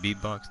much Jimmy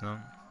beatbox, no?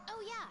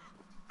 Oh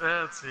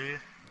yeah. Sí.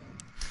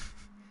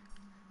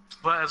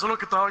 Bueno, eso es lo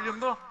que estaba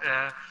oyendo.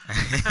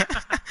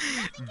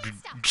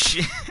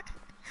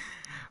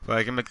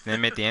 Fue que me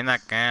metían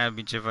acá,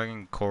 pinche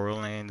fucking Coral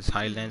Lands,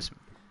 Highlands.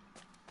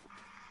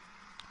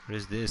 What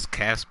is this?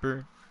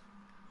 Casper?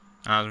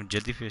 Ah,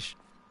 jellyfish.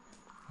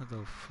 What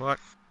the fuck?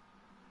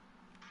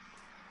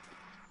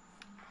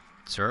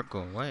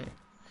 Circle, what?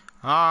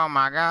 Oh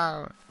my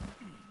god.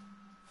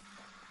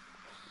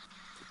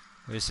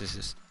 What is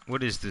this?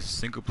 What is this?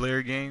 Single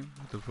player game?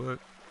 What the fuck?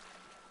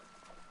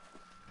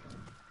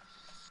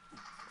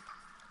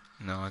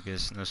 No, I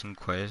guess no some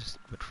quest,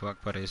 but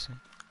fuck parece.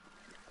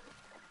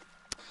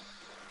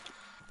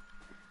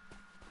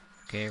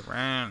 Okay,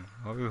 run.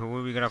 What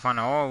we gonna find?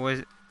 Oh, what is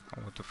it?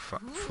 Oh, what the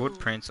fuck?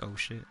 Footprints. Oh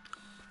shit.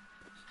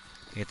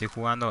 Estoy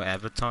jugando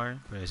Avatar,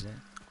 parece.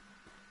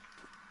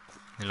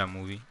 En la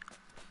movie.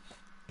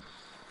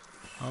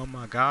 Oh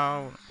my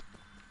god.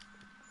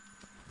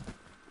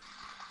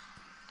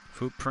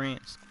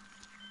 Footprints.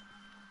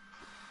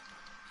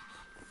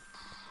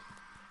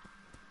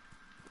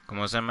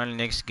 ¿Cómo se llama el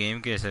next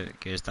game que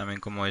es también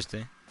como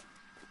este?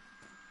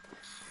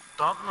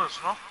 Dauntless,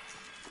 ¿no?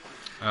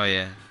 Oh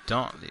yeah,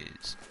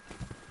 Dauntless.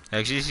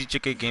 Actually, si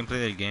check el gameplay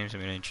del game, se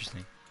mira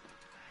interesting.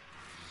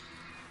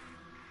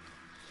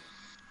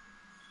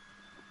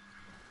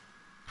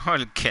 Oh,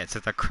 el cat se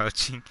está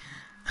crouching.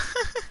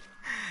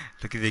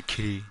 Look at the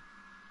kitty.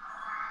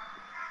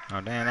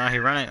 Oh damn, now he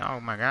running. Oh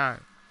my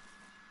god.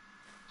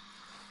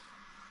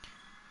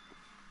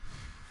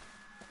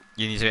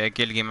 Yo ni sabía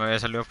que el game había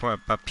salido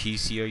para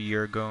PC a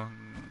year ago.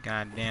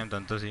 God damn,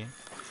 tanto así.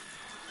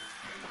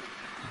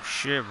 Oh,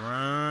 shit,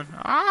 run.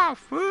 Oh,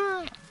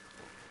 fuck.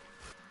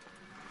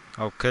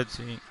 Oh,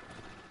 cutscene.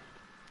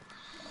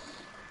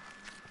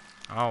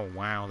 Oh,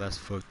 wow, that's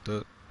fucked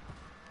up.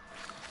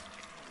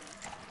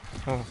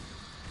 Oh,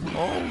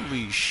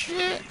 holy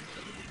shit.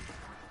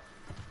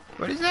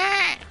 What is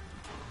that?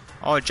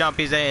 Oh, jump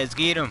his ass,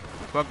 get him.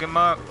 Fuck him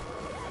up.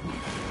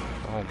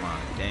 Oh my,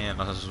 damn,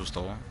 nos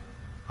asustó.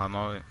 Oh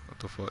no, what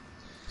the fuck?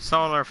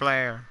 Solar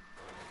flare.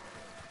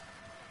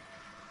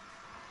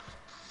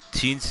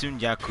 Shinsun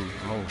Yaku.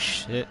 Oh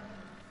shit.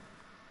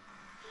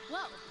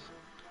 Whoa.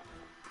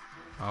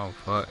 Oh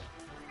fuck.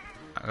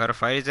 I gotta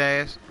fight his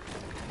ass.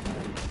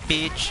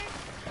 Bitch.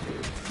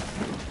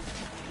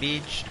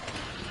 Bitch.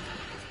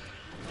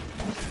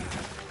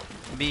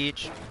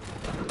 Bitch.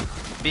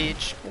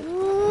 Bitch.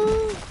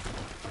 Woo.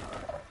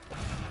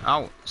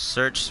 Oh,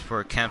 search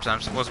for camps.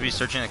 I'm supposed to be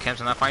searching the camps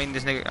and not finding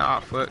this nigga.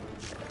 Oh fuck.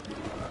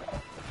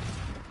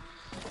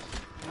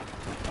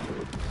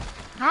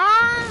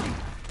 Ah!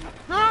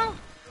 No!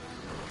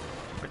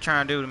 What you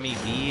trying to do to me,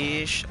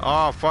 bitch?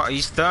 Oh fuck, he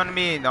stunned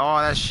me. Oh,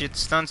 that shit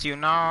stuns you.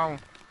 No.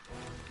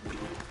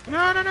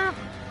 No, no, no.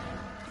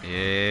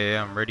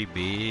 Yeah, I'm ready,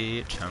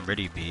 bitch. I'm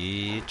ready,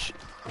 bitch.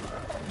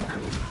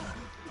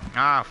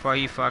 Ah, fuck,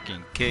 he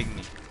fucking kicked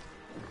me.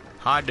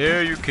 How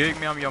dare you kick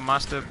me? I'm your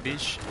master,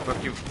 bitch.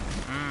 Fuck you.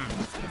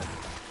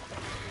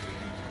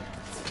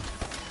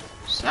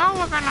 So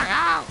we're gonna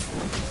go.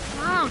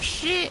 Oh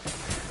shit.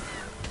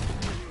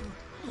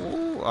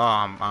 Ooh,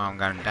 oh, I'm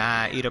gonna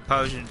die. Eat a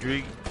potion,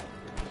 drink.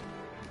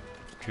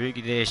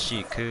 Drink that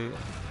shit, cool.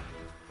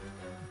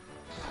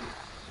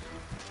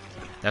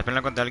 ¿Ya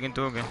pelean contra alguien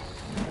tú o qué?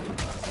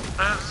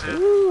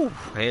 Sí.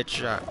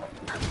 Headshot.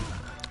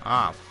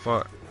 Ah,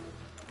 fuck.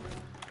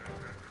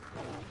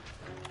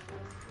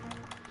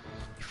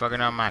 You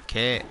fucking up my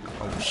cat.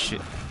 Oh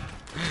shit.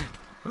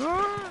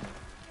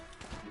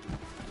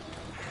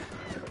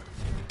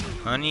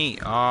 Honey.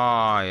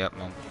 Oh, yep,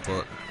 my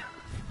fuck.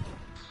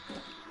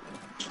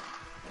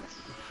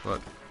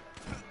 Fuck.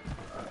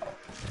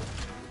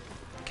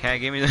 Cat,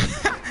 give me the.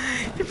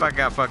 If I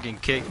got fucking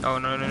kicked. Oh,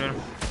 no, no, no.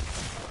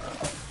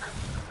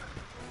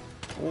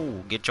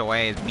 Ooh, get your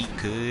ass beat,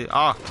 kid.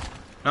 Oh,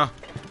 no.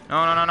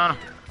 No, no, no, no, no.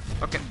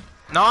 Okay.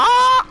 No!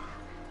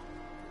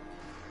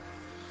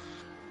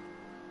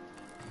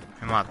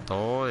 Me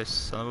mató, this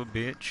son of a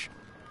bitch.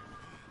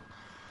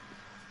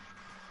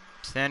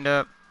 Stand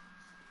up.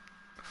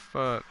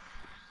 Fuck.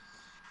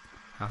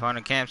 I found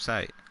a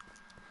campsite.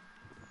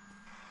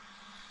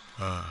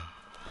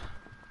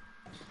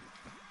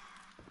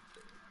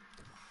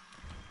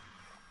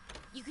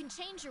 You can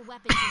change your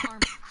weapons and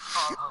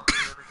armor.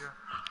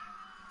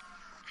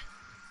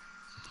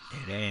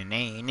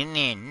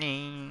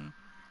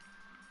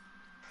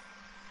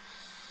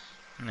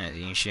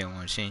 Nah, shit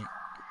one shit.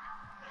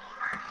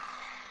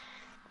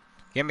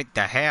 Get me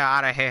the hell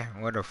out of here.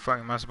 Where the fuck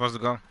am I supposed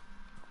to go?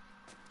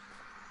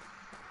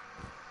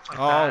 Ahí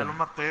está, ya lo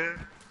maté.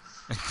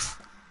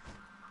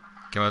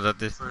 ¿Qué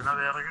mataste? Soy una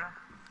verga.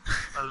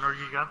 Al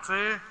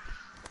Norgigante.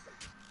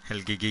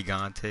 El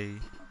gigante.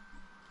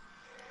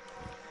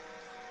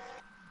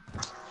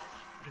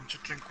 Pinche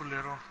tren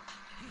culero.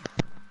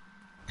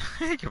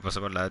 ¿Qué pasó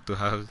por la de tu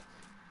house?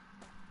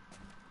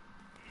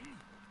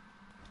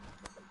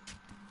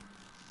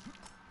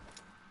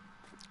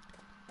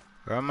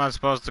 Where am I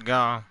supposed to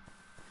go?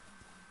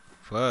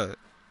 Fuck.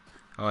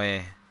 Oh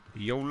yeah.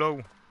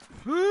 YOLO.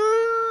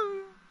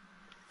 Woo!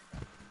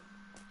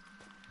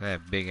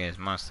 That big ass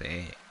monster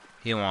head.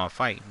 He wanna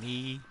fight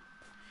me.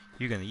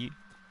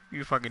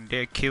 You fucking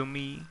dare kill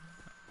me?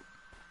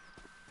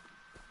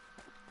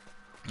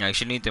 I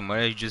actually need to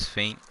murder, you just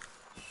faint.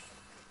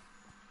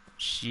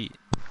 Shit.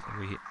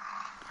 Over here.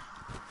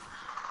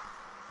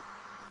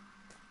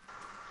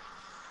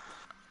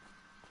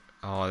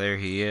 Oh, there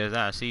he is.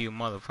 I see you,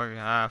 motherfucker.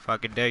 I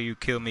fucking dare you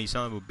kill me,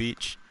 son of a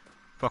bitch.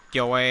 Fuck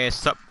your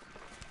ass up.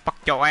 Fuck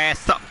your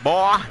ass up,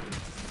 boy.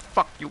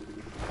 Fuck you.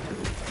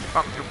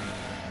 Fuck you.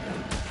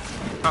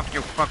 Fuck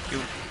you, fuck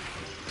you.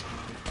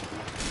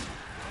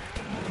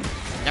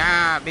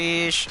 Yeah,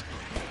 bitch.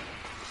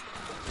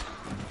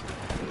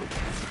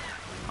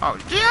 Oh,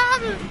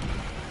 yeah.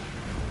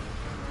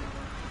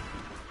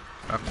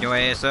 Fuck your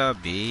ass up,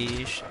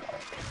 bitch.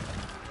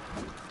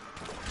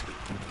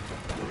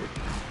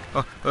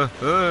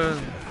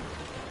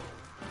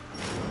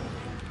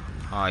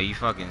 Oh, you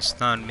fucking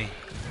stunned me.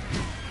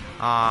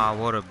 Ah,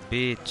 what a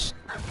bitch.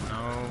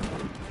 No.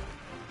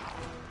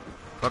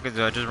 Fuck it,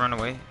 did I just run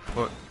away?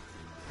 Fuck.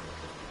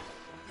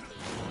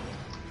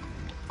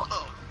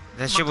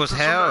 That shit was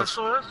hell.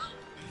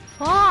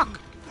 Fuck.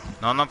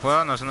 No, no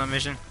puedo, no es una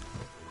mission.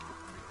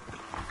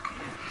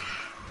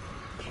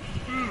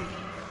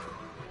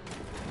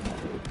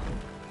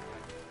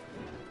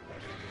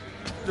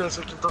 Ya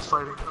sé quién está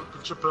fighting, el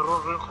pinche perro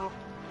rojo.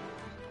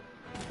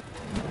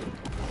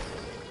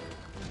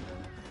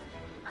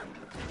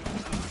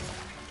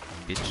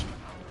 Bitch.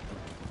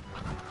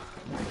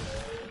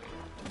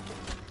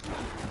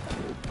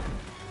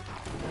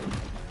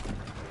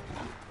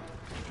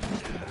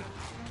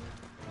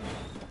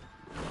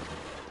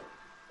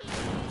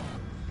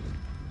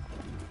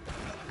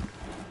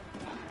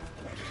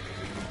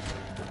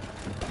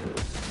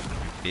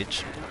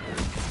 Bitch.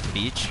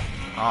 Bitch.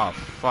 Oh,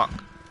 fuck.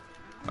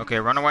 Okay,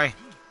 run away.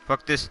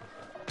 Fuck this.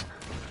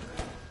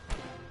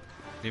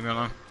 Leave me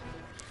alone.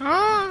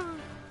 Ah!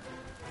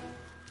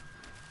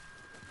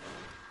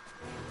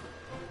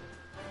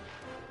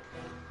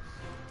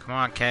 Come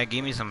on, cat,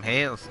 give me some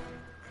health.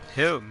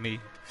 Help me.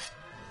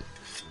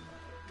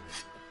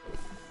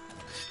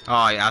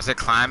 Oh, ya se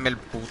climb el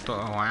puto.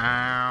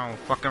 Wow.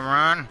 Fucking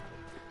run.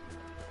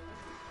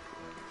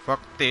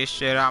 Fuck this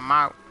shit, I'm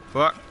out.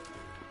 Fuck.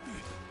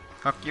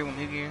 Fuck you,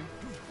 nigga.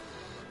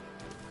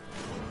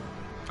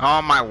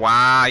 Oh my,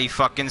 wow, you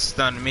fucking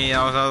stunned me.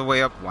 I was all the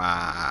way up.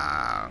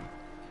 Wow.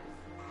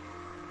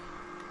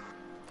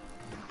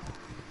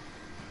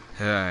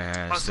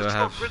 I still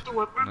have.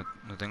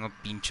 No tengo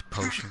pinche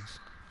potions.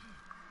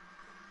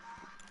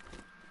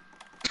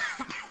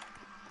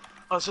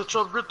 ¿Has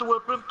hecho upgrade tu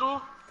weapon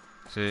tú?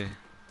 Sí.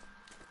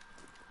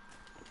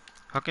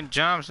 Fucking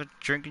jump, start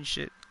drinking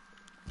shit.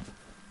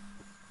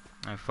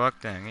 Ay, fuck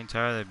that. I'm getting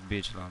tired of that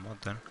bitch. I'm all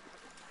done.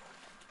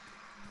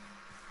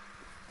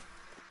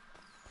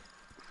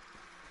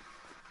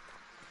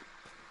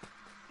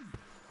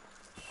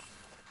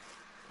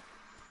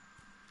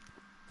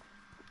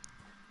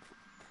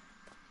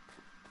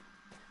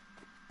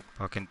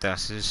 Fucking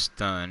that's his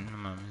stun.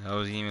 I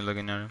wasn't even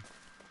looking at him.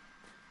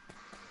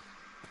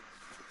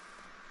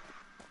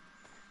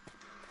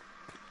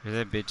 Where's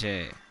that bitch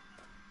at?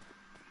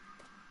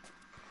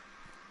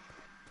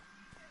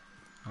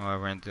 Oh, I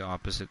ran the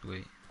opposite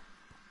way.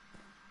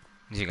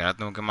 Ni siquiera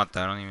tengo que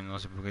matar, ni no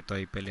sé por qué estoy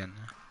ahí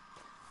peleando.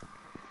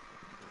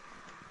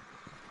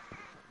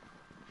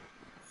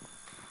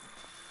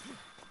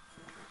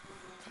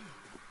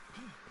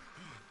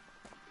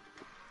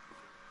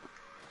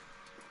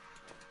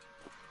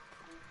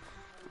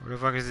 Where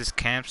the fuck is this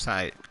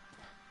campsite?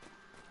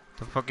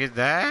 The fuck is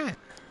that?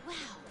 Wow,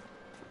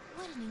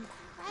 what an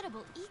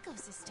incredible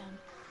ecosystem.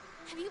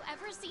 Have you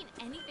ever seen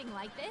anything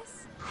like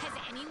this? Has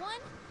anyone?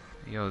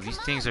 Yo, these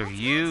Come things on, are let's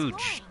go huge.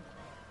 exploring.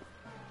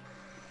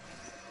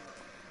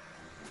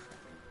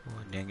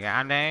 Oh, then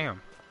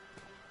goddamn.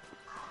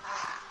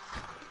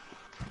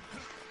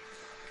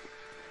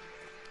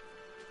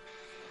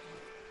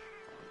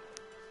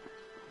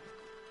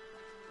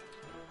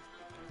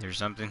 There's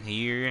something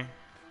here.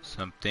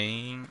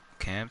 Something.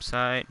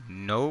 Campsite.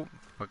 Nope.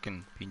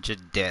 Fucking pinche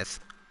death.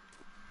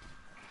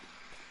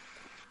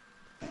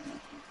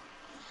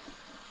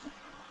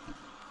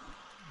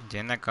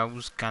 Then acá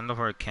buscando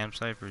for a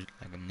campsite for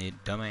like a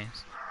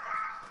dumbass.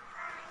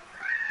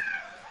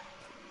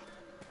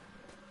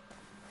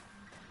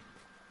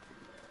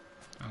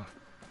 Oh,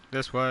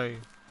 this way.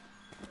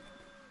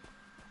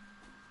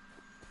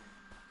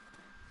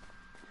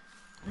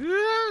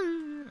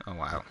 Oh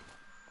wow.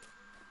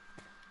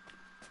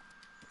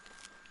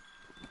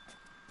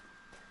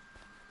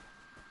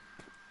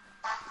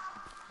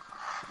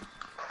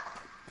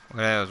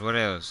 What else? What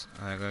else?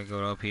 I gotta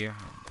go up here,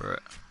 bruh.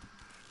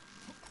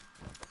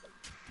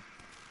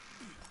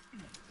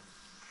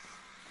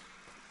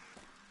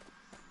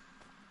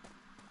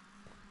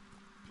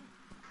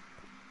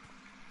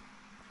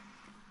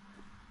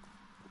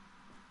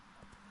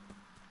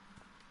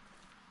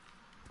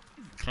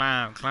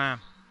 Climb, climb.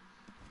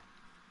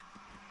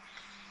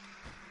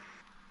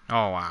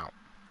 Oh wow.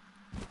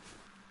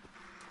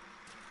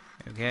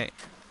 Okay.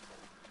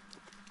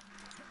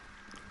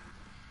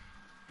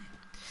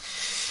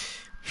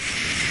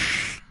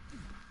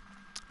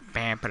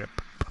 Bam, put it.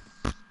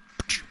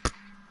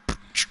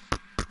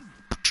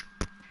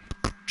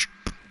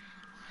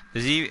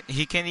 Does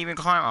he can't even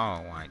climb?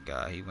 Oh my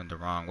god, he went the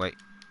wrong way.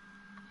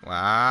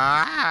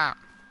 Wow.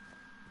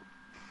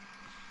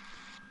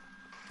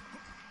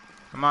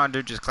 Come on,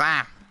 dude, just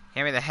climb.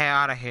 Get me the hell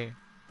out of here.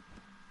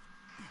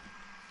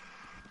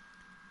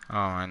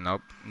 Oh,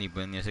 nope. Ni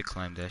bunny to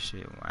climb that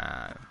shit.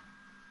 Wow.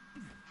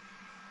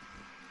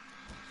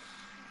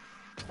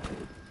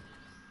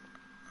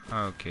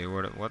 Okay,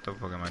 what the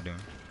fuck am I doing?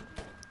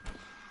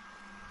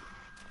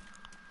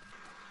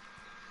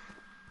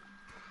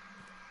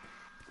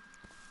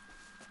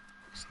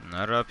 It's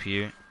not up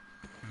here.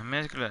 I'm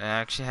gonna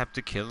actually have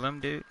to kill him,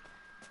 dude.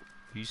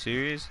 Are you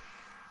serious?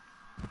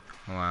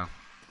 Wow.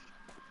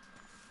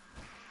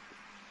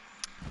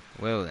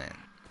 Well then,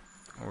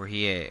 where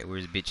he at?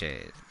 Where's bitch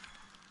at?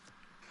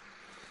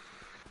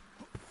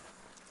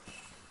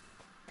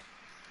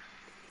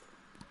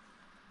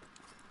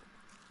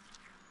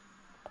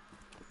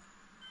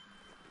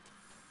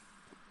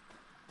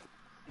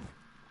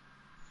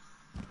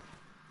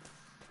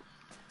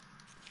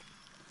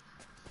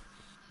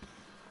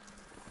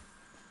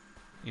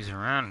 He's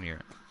around here.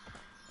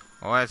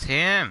 Oh, that's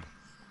him.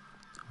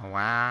 Oh,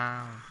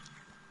 wow.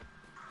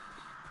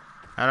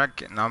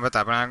 No, but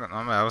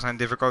I was having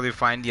difficulty to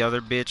find the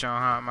other bitch.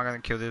 How am I gonna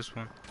kill this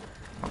one?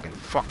 Fucking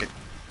fuck it.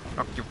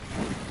 Fuck you.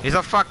 He's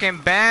a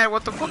fucking bat.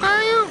 What the fuck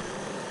are you?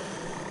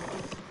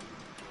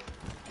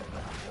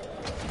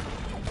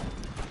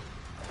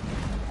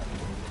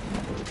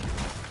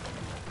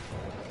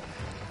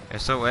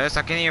 SOS?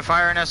 I can't even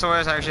fire an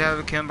SOS. I actually have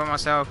to kill him by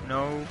myself.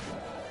 No.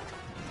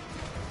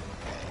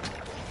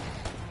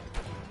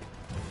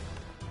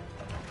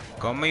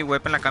 Con mi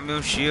weapon la cambio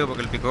un shield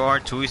porque le pico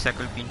R2 y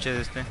saco el pinche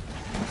de este.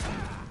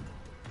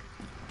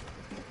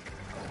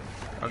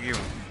 Fuck you.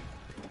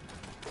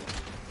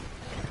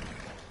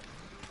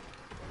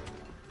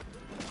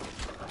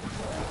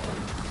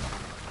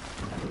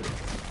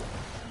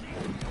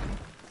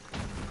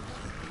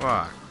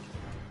 Fuck.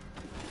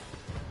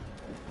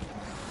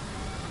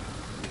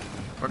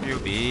 Fuck you,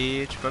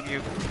 bitch. Fuck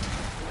you.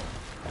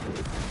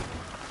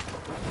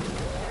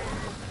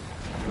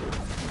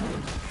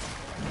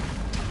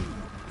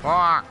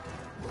 Fuck.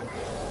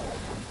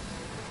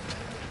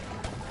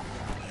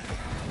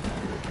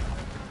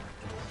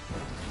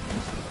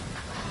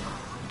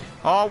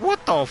 Oh,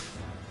 what the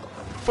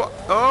fuck?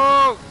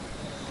 Oh!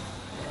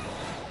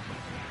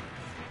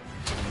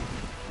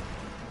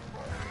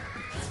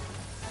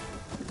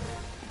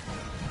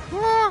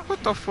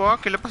 What the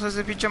fuck? ¿Qué le pasa a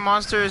ese pinche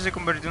monster? Se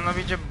convirtió en una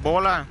pinche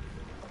bola.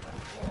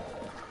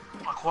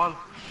 ¿A cuál?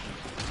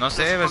 No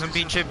sé, es un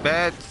pinche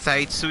bat.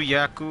 Saitsu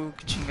Yaku.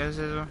 ¿Qué chingas es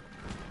eso?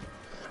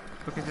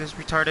 Look at this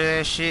retarded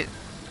ass shit.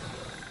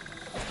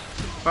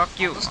 Fuck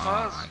you.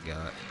 Oh my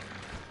god.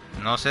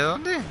 No sé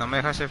dónde. No me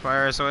deja hacer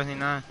fire SOS ni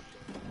nada.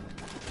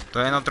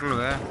 Estoy en otro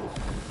lugar.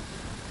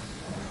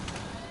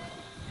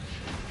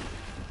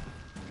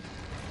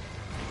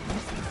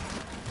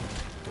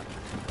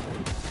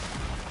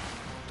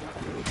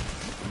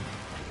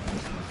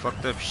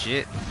 fucked up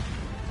shit.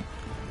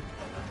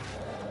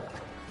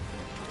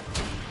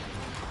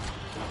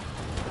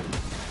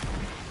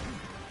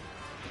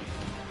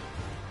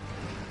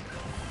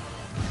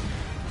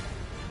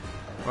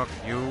 Fuck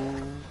you.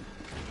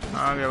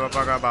 I don't give a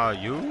fuck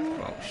about you.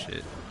 Oh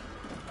shit.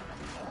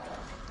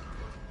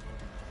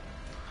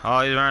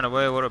 Oh, he ran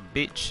away. What a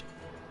bitch.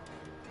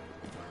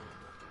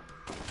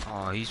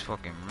 Oh, he's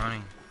fucking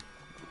running.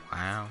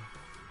 Wow.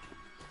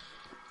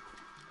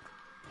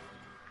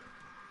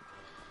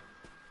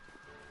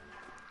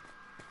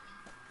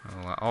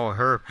 Oh,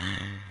 Herb.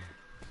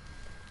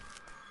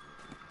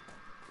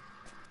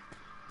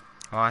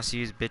 Oh, I see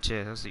his bitch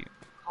ass. I see.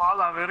 A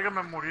la verga,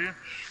 me morí.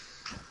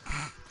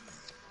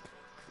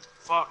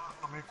 Fuck,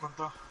 no me di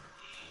cuenta.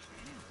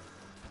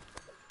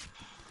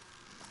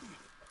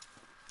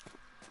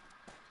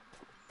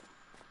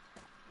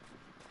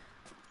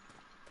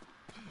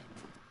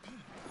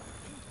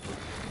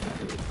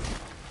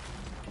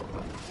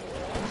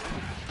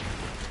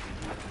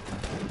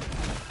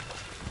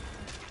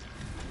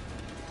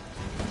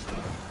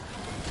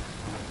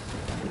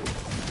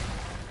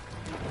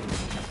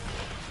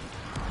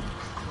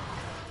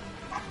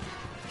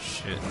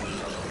 Shit.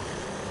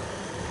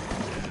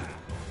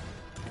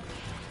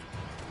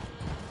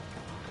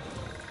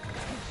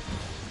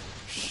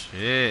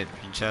 Shit,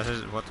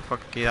 pinches, what the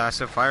fuck? He has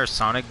to fire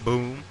Sonic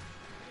Boom.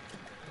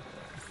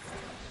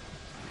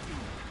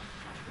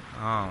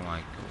 Oh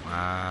my god,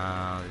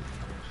 wow.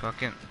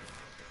 Fucking.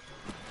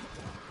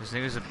 This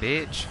nigga's a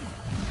bitch.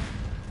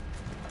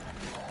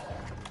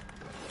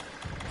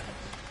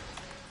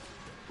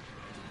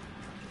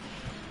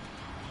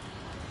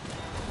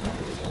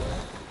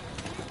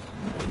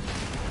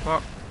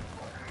 Fuck.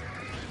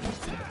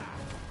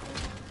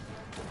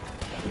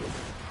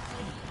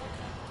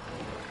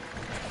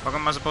 Fuck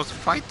am I supposed to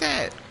fight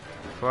that?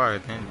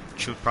 Fuck, then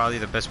shoot probably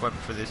the best weapon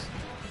for this.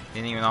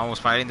 Didn't even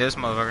almost fighting this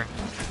motherfucker.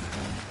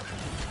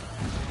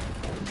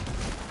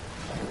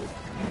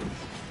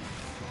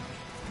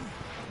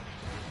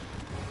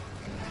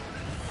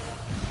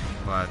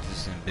 Wow, this is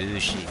some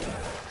bullshit.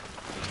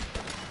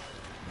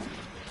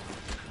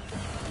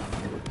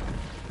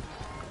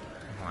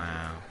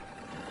 Wow.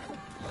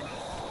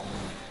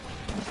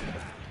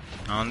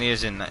 Not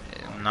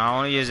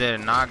only is it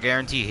not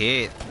guaranteed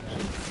hit,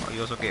 but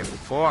you also get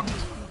fucked.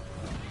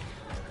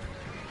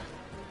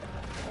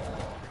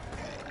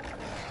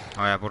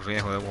 Oh ya, por fin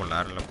dejó de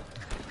volar la puta.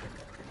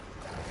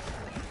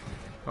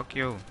 Fuck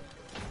you.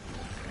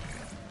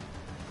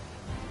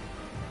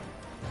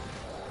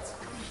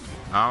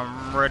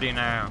 I'm ready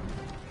now.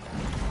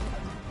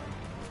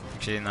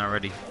 Actually, not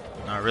ready.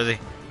 Not really.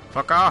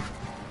 Fuck off.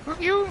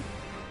 Fuck you.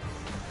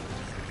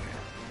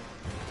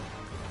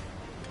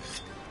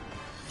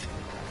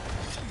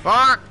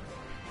 Fuck.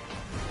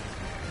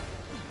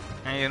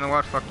 Hey, you know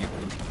what? Fuck you.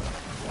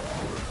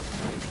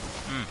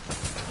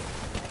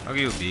 Fuck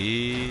you,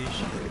 bitch.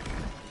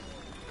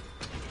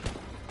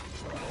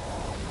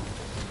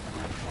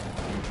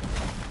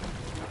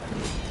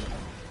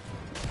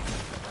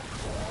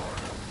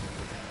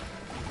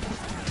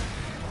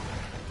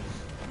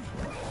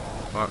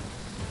 Fuck.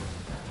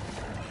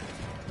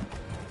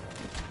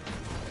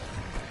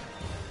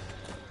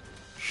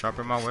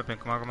 Sharpen my weapon.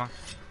 Come on, come on.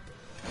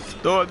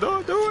 Do it, do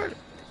it, do it.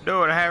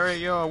 Do it, Harry.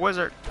 You're a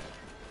wizard.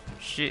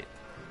 Shit.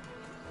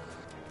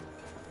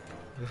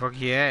 Where the fuck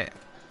he at?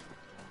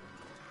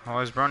 Oh,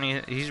 he's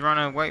running. He's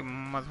running away,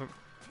 motherfucker.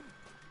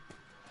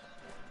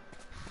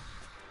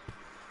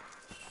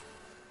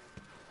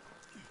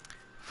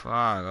 Fuck.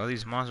 All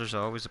these monsters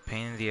are always a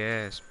pain in the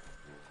ass.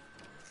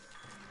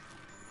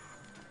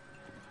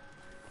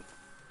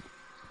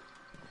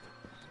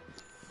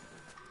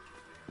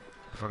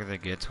 The fuck did they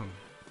get to him?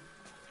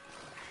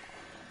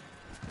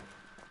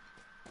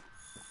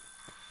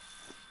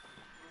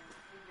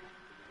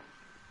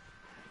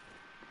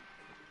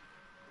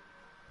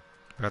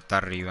 Pero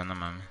está arriba, no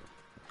mames.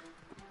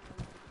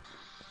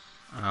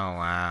 Oh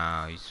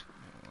wow, he's.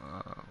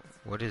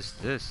 What is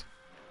this?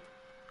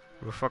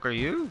 Who the fuck are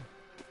you?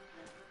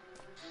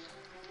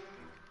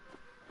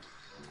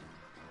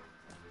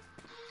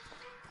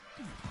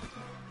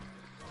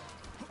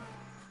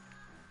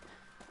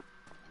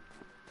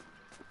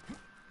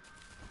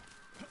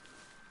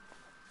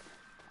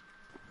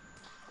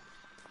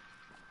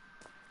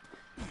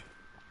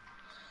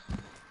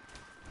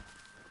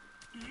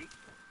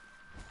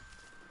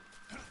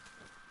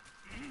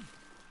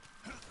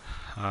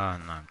 Oh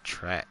no, I'm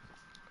trapped.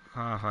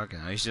 Oh fucking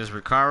hell. He's just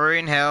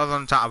recovering health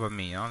on top of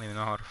me. I don't even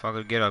know how the fuck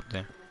to get up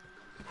there.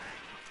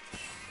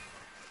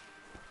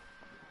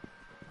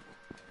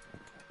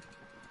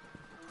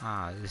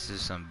 Ah, this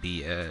is some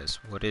BS.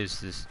 What is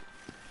this?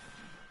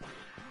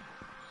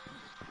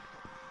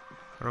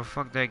 How the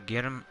fuck did I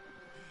get him?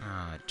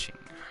 Ah, ching.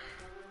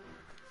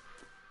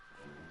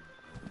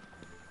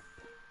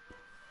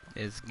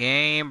 It's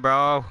game,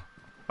 bro.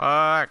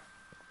 Fuck.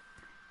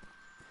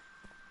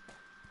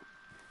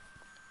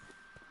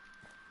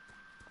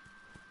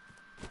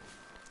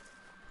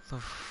 The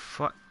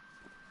fuck?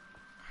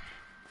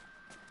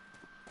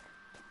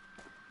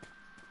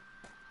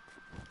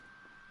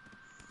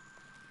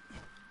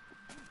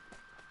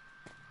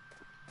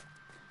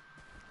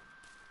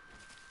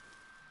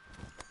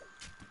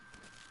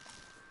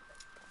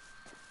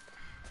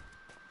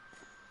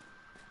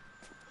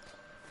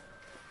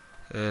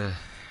 Ugh.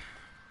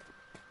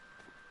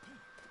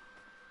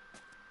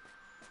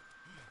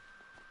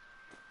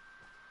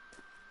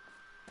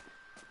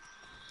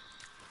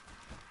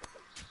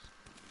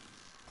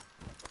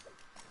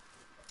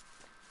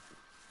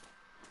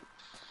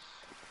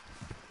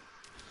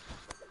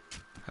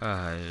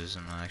 This is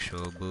some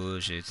actual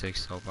bullshit. It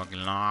takes so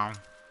fucking long.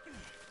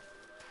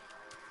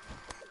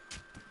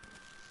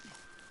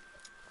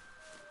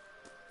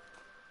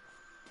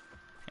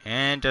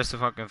 And just to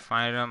fucking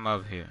find them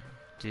up here.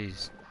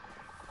 Jeez.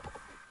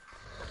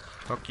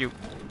 Fuck you.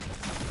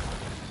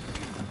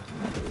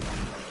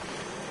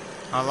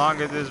 How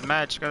long is this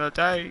match gonna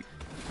take?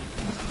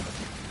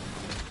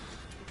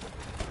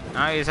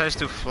 Now he has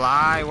to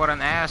fly. What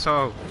an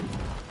asshole.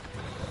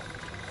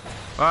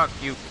 Fuck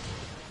you.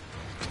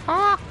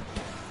 Ah!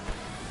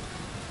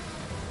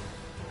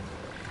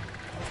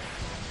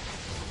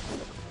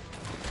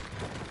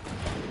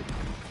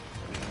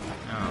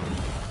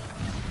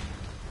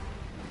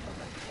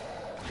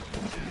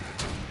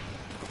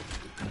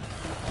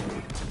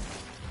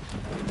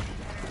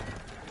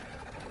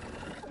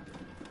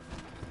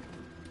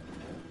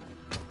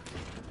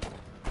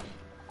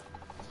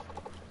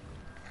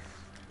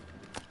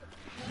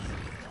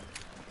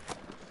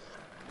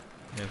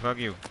 Yeah, fuck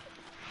you.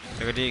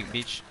 Take a dig,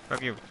 bitch.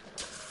 Fuck you.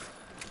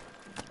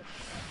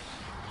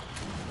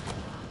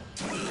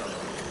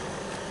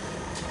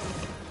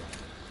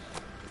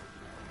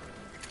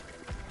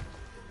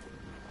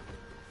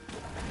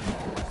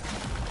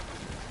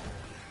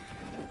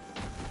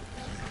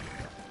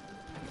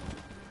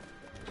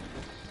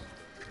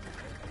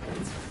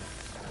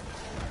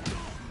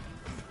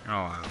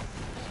 Oh wow.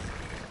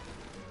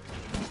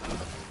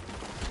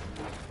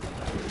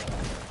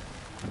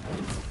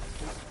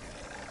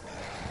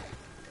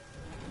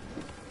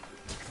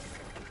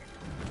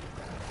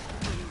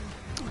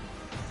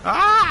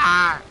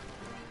 Ah!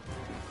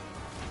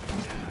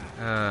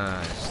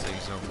 This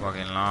takes so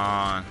fucking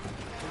long.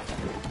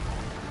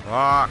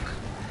 Fuck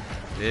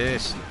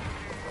this.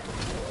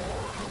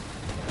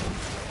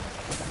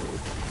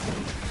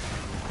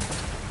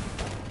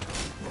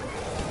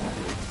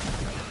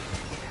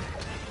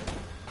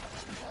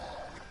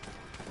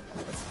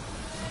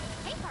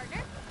 Hey,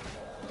 partner.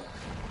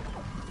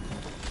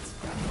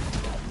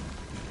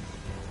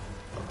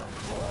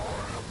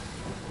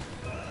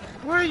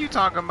 What are you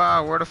talking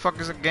about? Where the fuck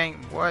is the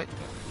game? What?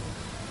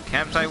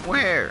 Campsite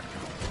where?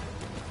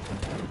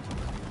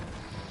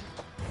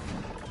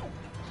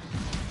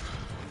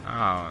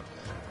 Oh.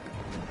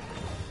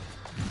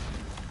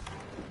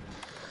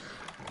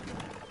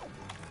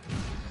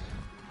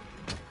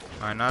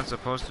 Am I not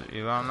supposed to?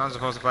 If I'm not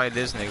supposed to fight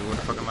this nigga, where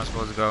the fuck am I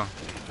supposed to go?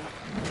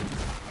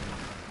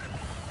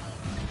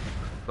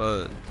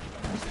 But.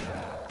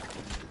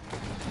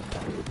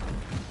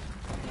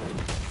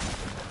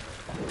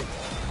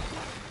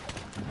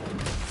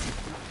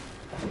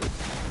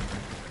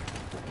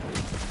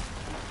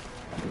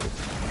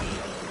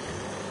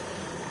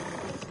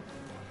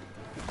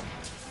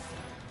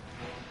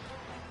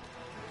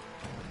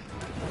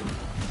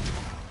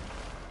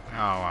 Oh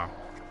wow.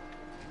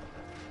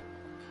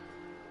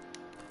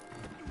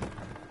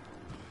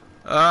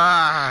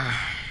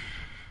 Ah.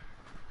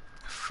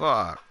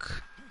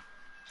 Fuck.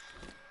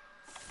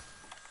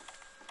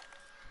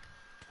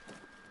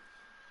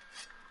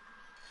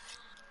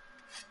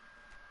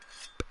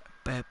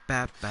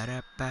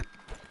 Ba-ba-ba-da-ba.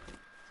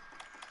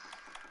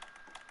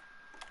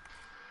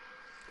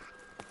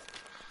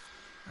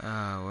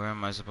 Where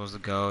am I supposed to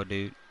go,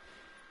 dude?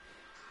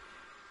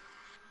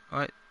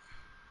 What?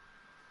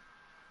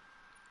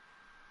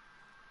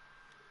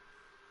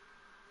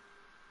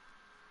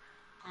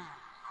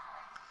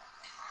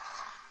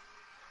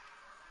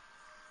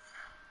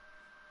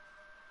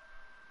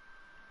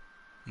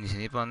 Ni sé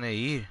ni pa' dónde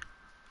ir.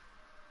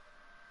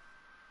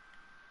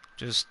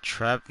 Just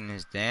trapped in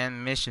this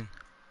damn mission.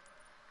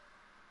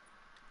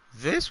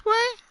 This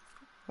way?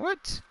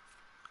 What?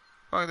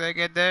 Fuck did I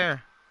get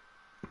there?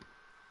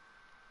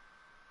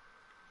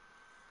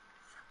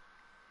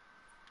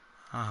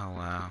 Oh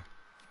wow.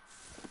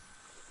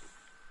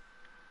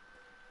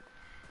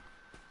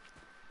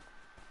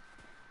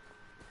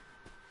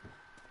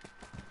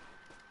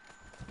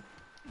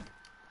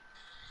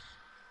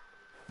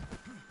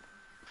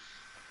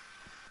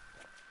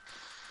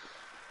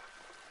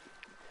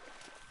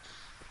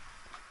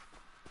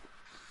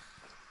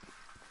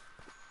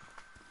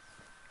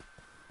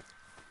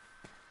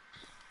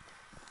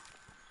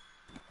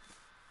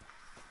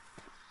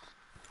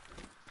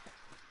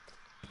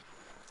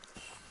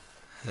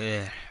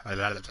 Yeah.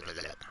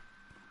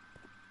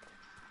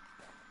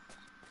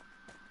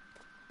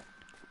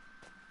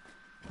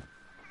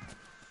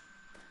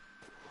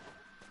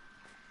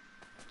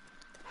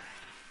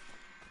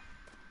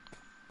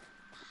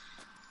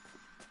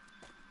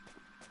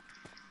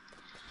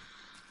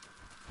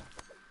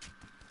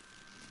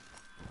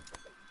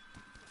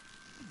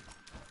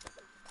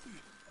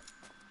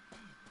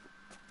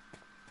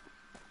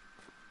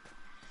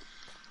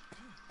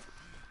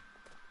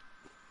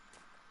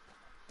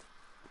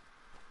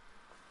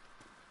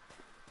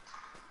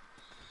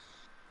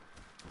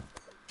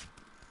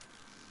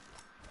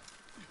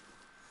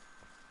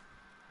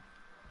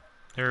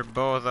 They're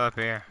both up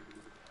here.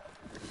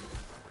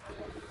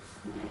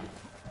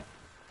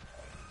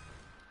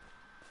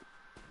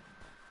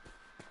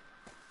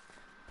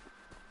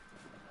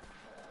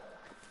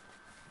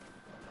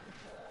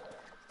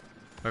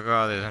 Look at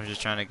all this, I'm just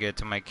trying to get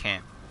to my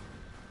camp.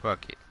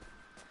 Fuck it.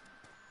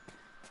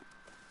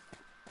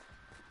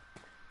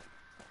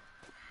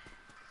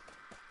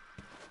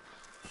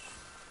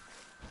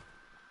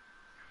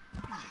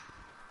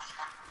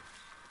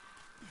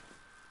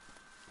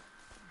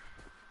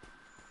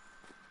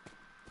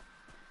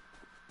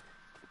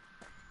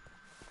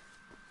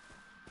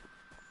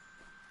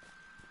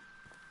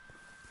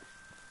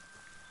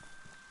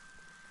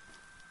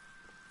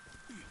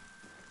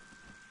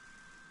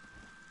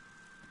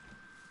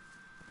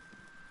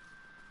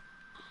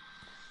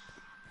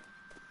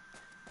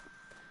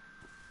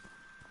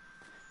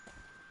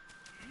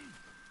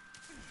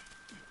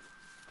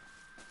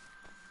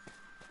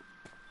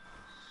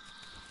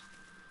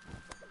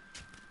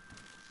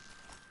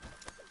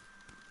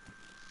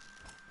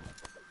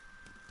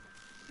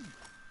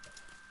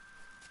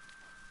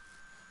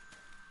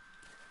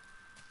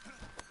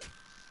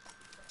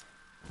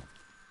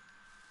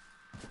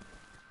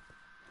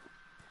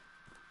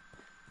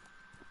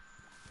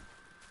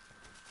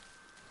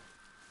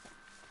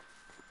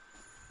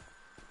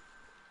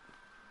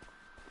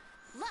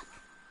 Look!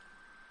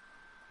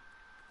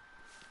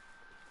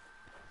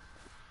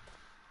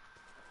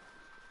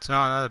 So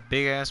another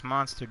big ass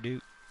monster,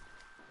 dude.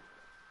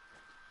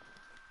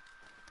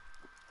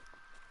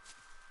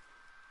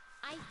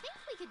 I think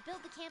we could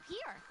build the camp here.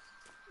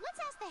 Let's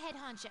ask the head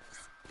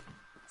honchos.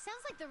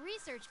 Sounds like the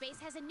research base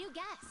has a new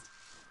guest.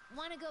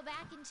 Want to go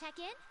back and check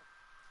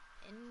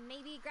in? And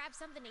maybe grab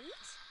something to eat?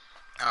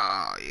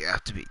 Oh, you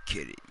have to be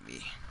kidding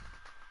me.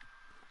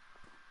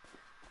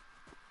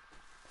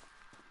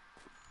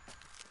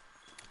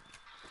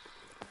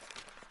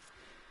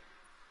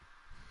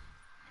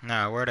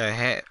 Now, where the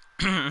heck?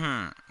 Do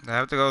I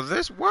have to go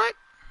this? What?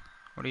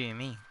 What do you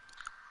mean?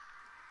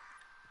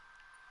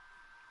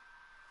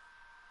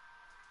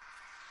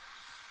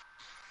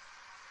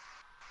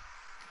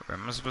 Where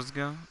am I supposed to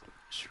go?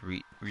 Just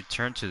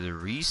return to the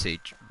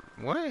research.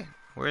 What?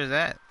 Where is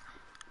that?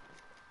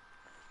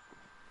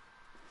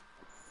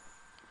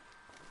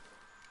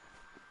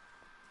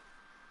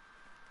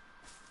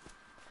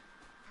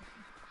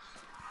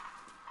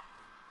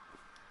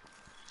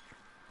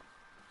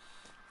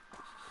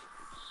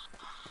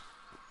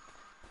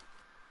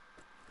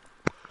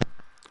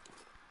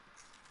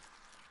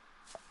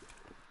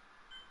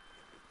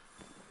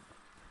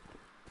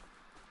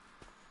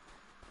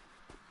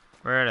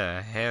 Where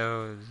the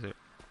hell is it?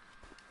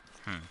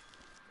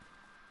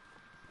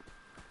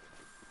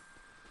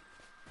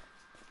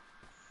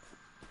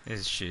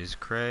 This shit is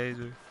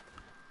crazy.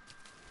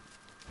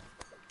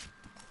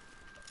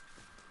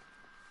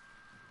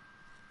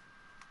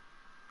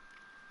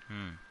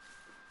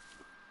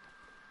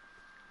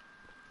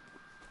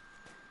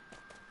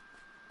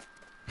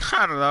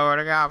 I don't know where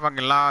I got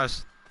fucking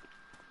lost.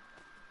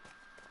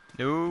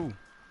 No.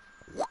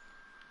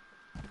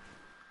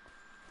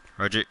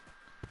 Roger.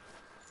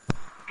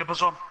 ¿Qué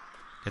pasó?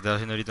 ¿Qué estás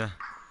haciendo ahorita?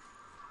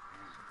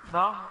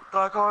 No,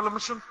 acaba de acabar la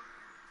misión.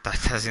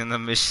 ¿Estás haciendo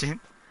mission?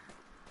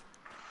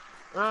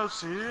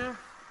 Sí,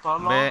 está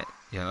al Ve, lado.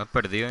 ya me he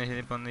perdido, no sé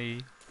ni pa' dónde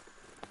ir.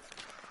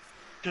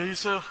 ¿Qué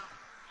hice?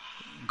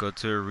 Go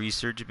to a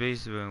research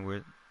base when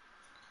we're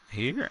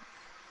here.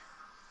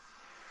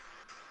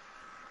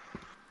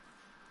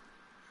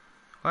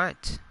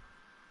 What?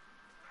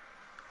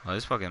 Oh,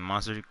 this fucking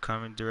monster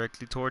coming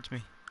directly towards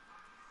me.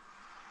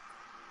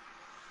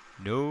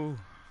 No.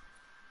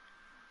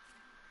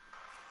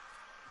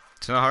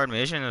 It's not a hard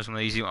mission, it's not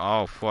easy.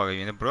 Oh fuck, I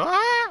mean, bro.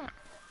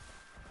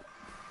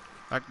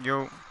 Like,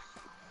 yo.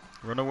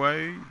 Run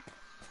away.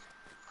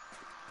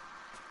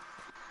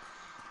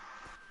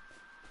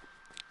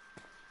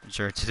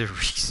 Return to the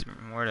reason.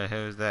 Where the hell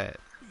is that?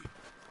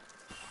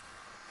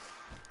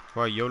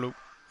 Why, YOLO?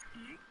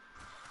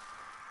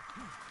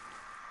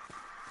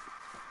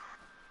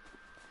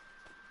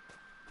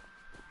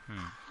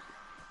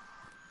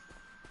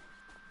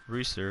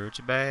 Research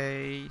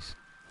base.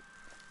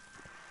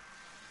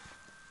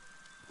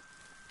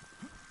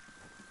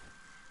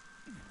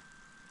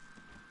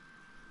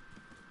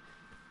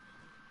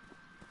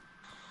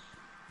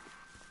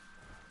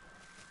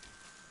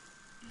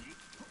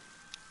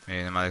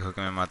 No me dejó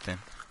que me maten.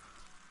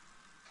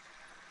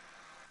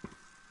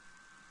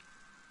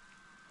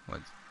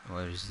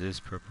 What is this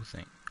purple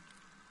thing?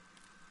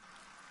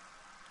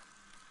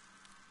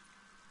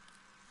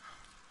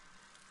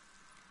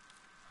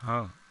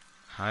 Oh.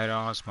 Hide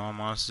on small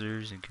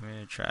monsters and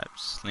commit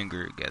traps.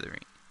 Slinger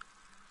gathering.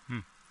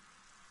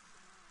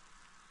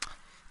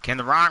 Came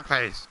the wrong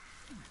place.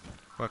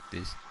 Fuck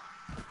this.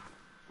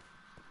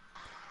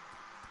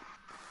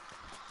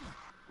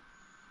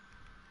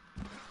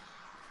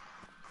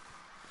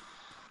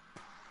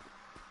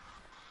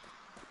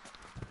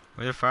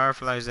 Where the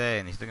fireflies at?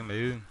 And he's looking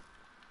moving.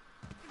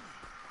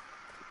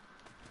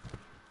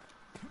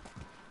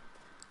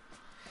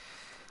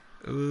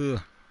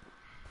 Ugh.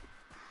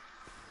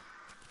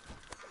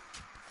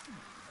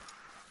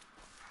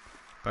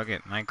 Fuck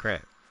it,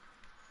 Minecraft.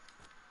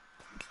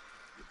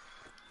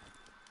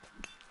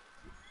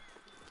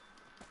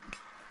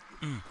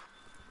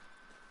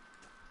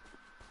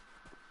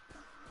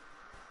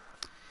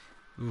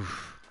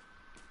 Oof.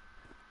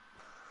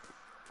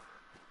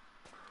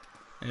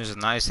 There's a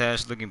nice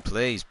ass looking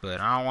place,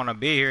 but I don't want to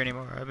be here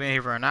anymore. I've been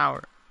here for an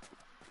hour.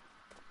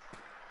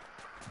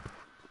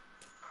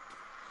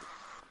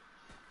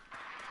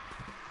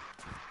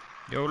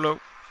 YOLO.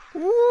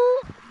 Woo!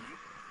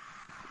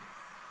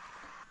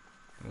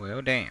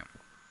 Well, damn.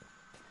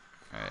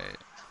 Alright.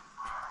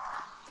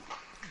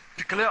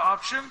 Pícale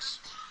options.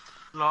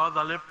 Luego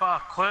dale pa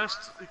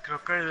quest. Y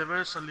creo que ahí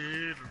debe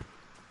salir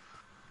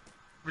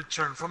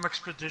Return from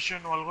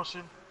Expedition o algo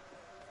así.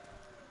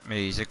 Me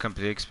dice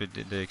complete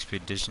the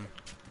expedition.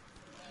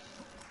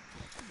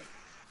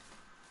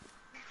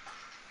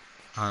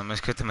 Ah, no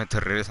es que te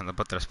metes regresando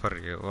para atrás para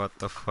arriba. What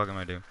the fuck am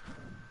I doing?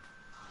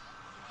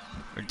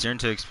 Return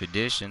to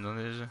expedition,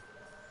 ¿dónde es eso?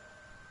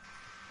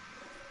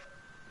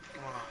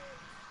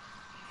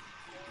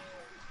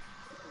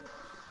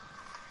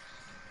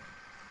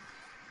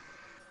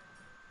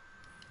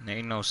 There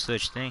ain't no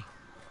such thing.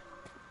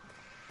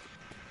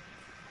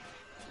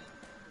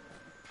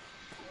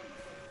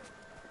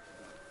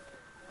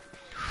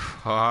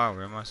 Ah,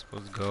 where am I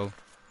supposed to go?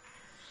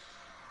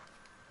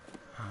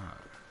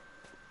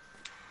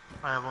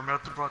 Voy a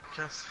mirar tu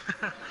broadcast.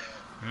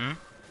 Hmm?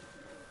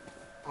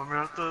 Voy a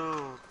mirar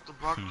tu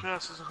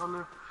broadcast, ese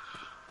jale.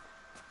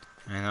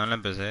 No la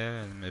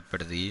empecé, me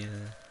perdí.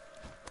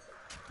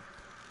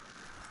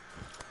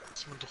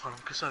 Se me antojaron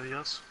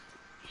quesadillas.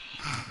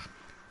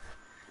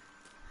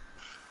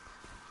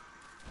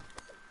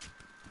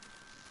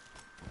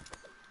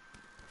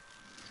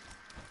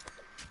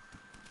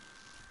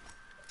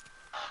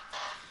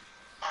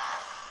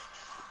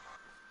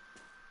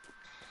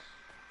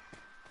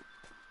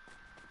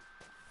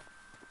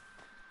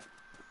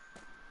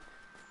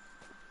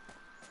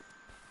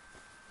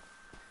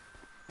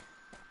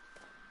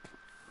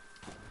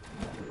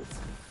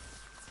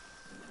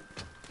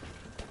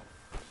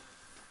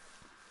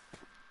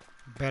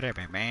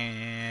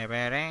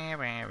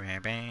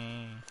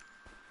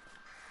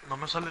 No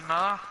me sale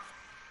nada.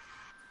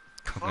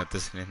 ¿Cómo no te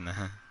sale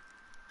nada?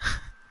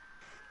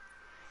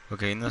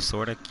 Ok, hay una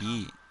sword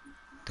aquí.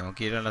 Tengo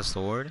que ir a la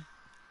sword.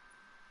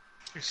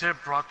 Dice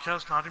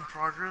broadcast not in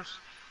progress.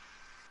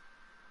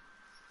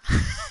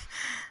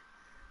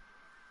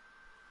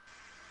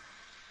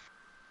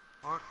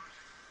 What?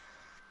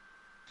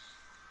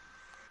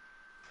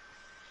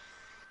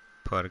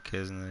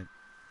 Podcast no.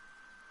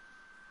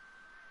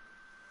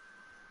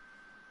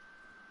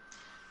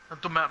 En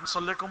tu map me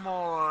sale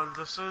como el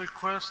de ese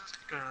quest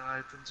que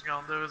ahí te enseña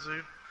dónde debes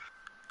ir.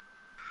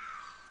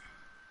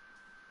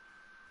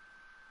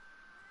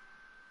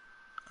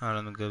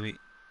 Ahora nunca vi.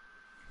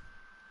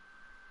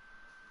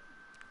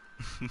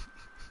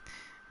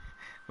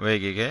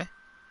 Wey, ¿qué? En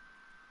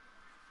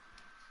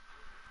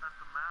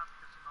tu map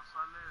que si no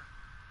sale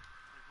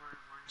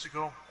where to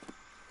go.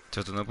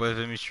 So, ¿tú no puedes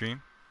ver mi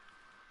stream?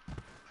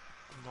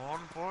 No,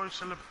 no puedo,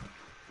 sale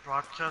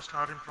broadcast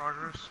not in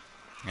progress.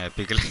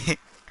 Pícale.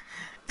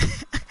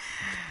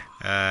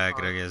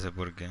 Creo que ya sé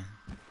por qué.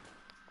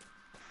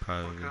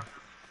 Probably. ¿Por qué?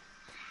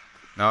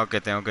 No, que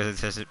tengo que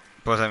hacer.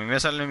 Pues a mí me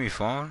sale en mi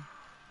phone. En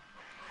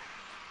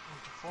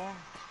tu phone.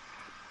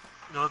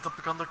 Yo le estoy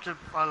picando aquí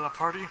a la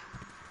party.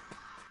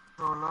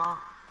 Hola.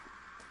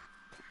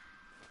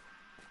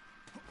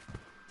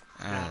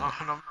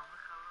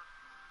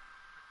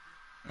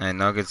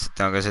 No, que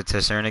tengo que hacer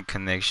test internet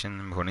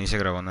connection. Mejor ni se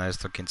grabó nada de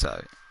esto, quién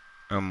sabe.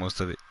 Or most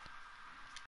of it.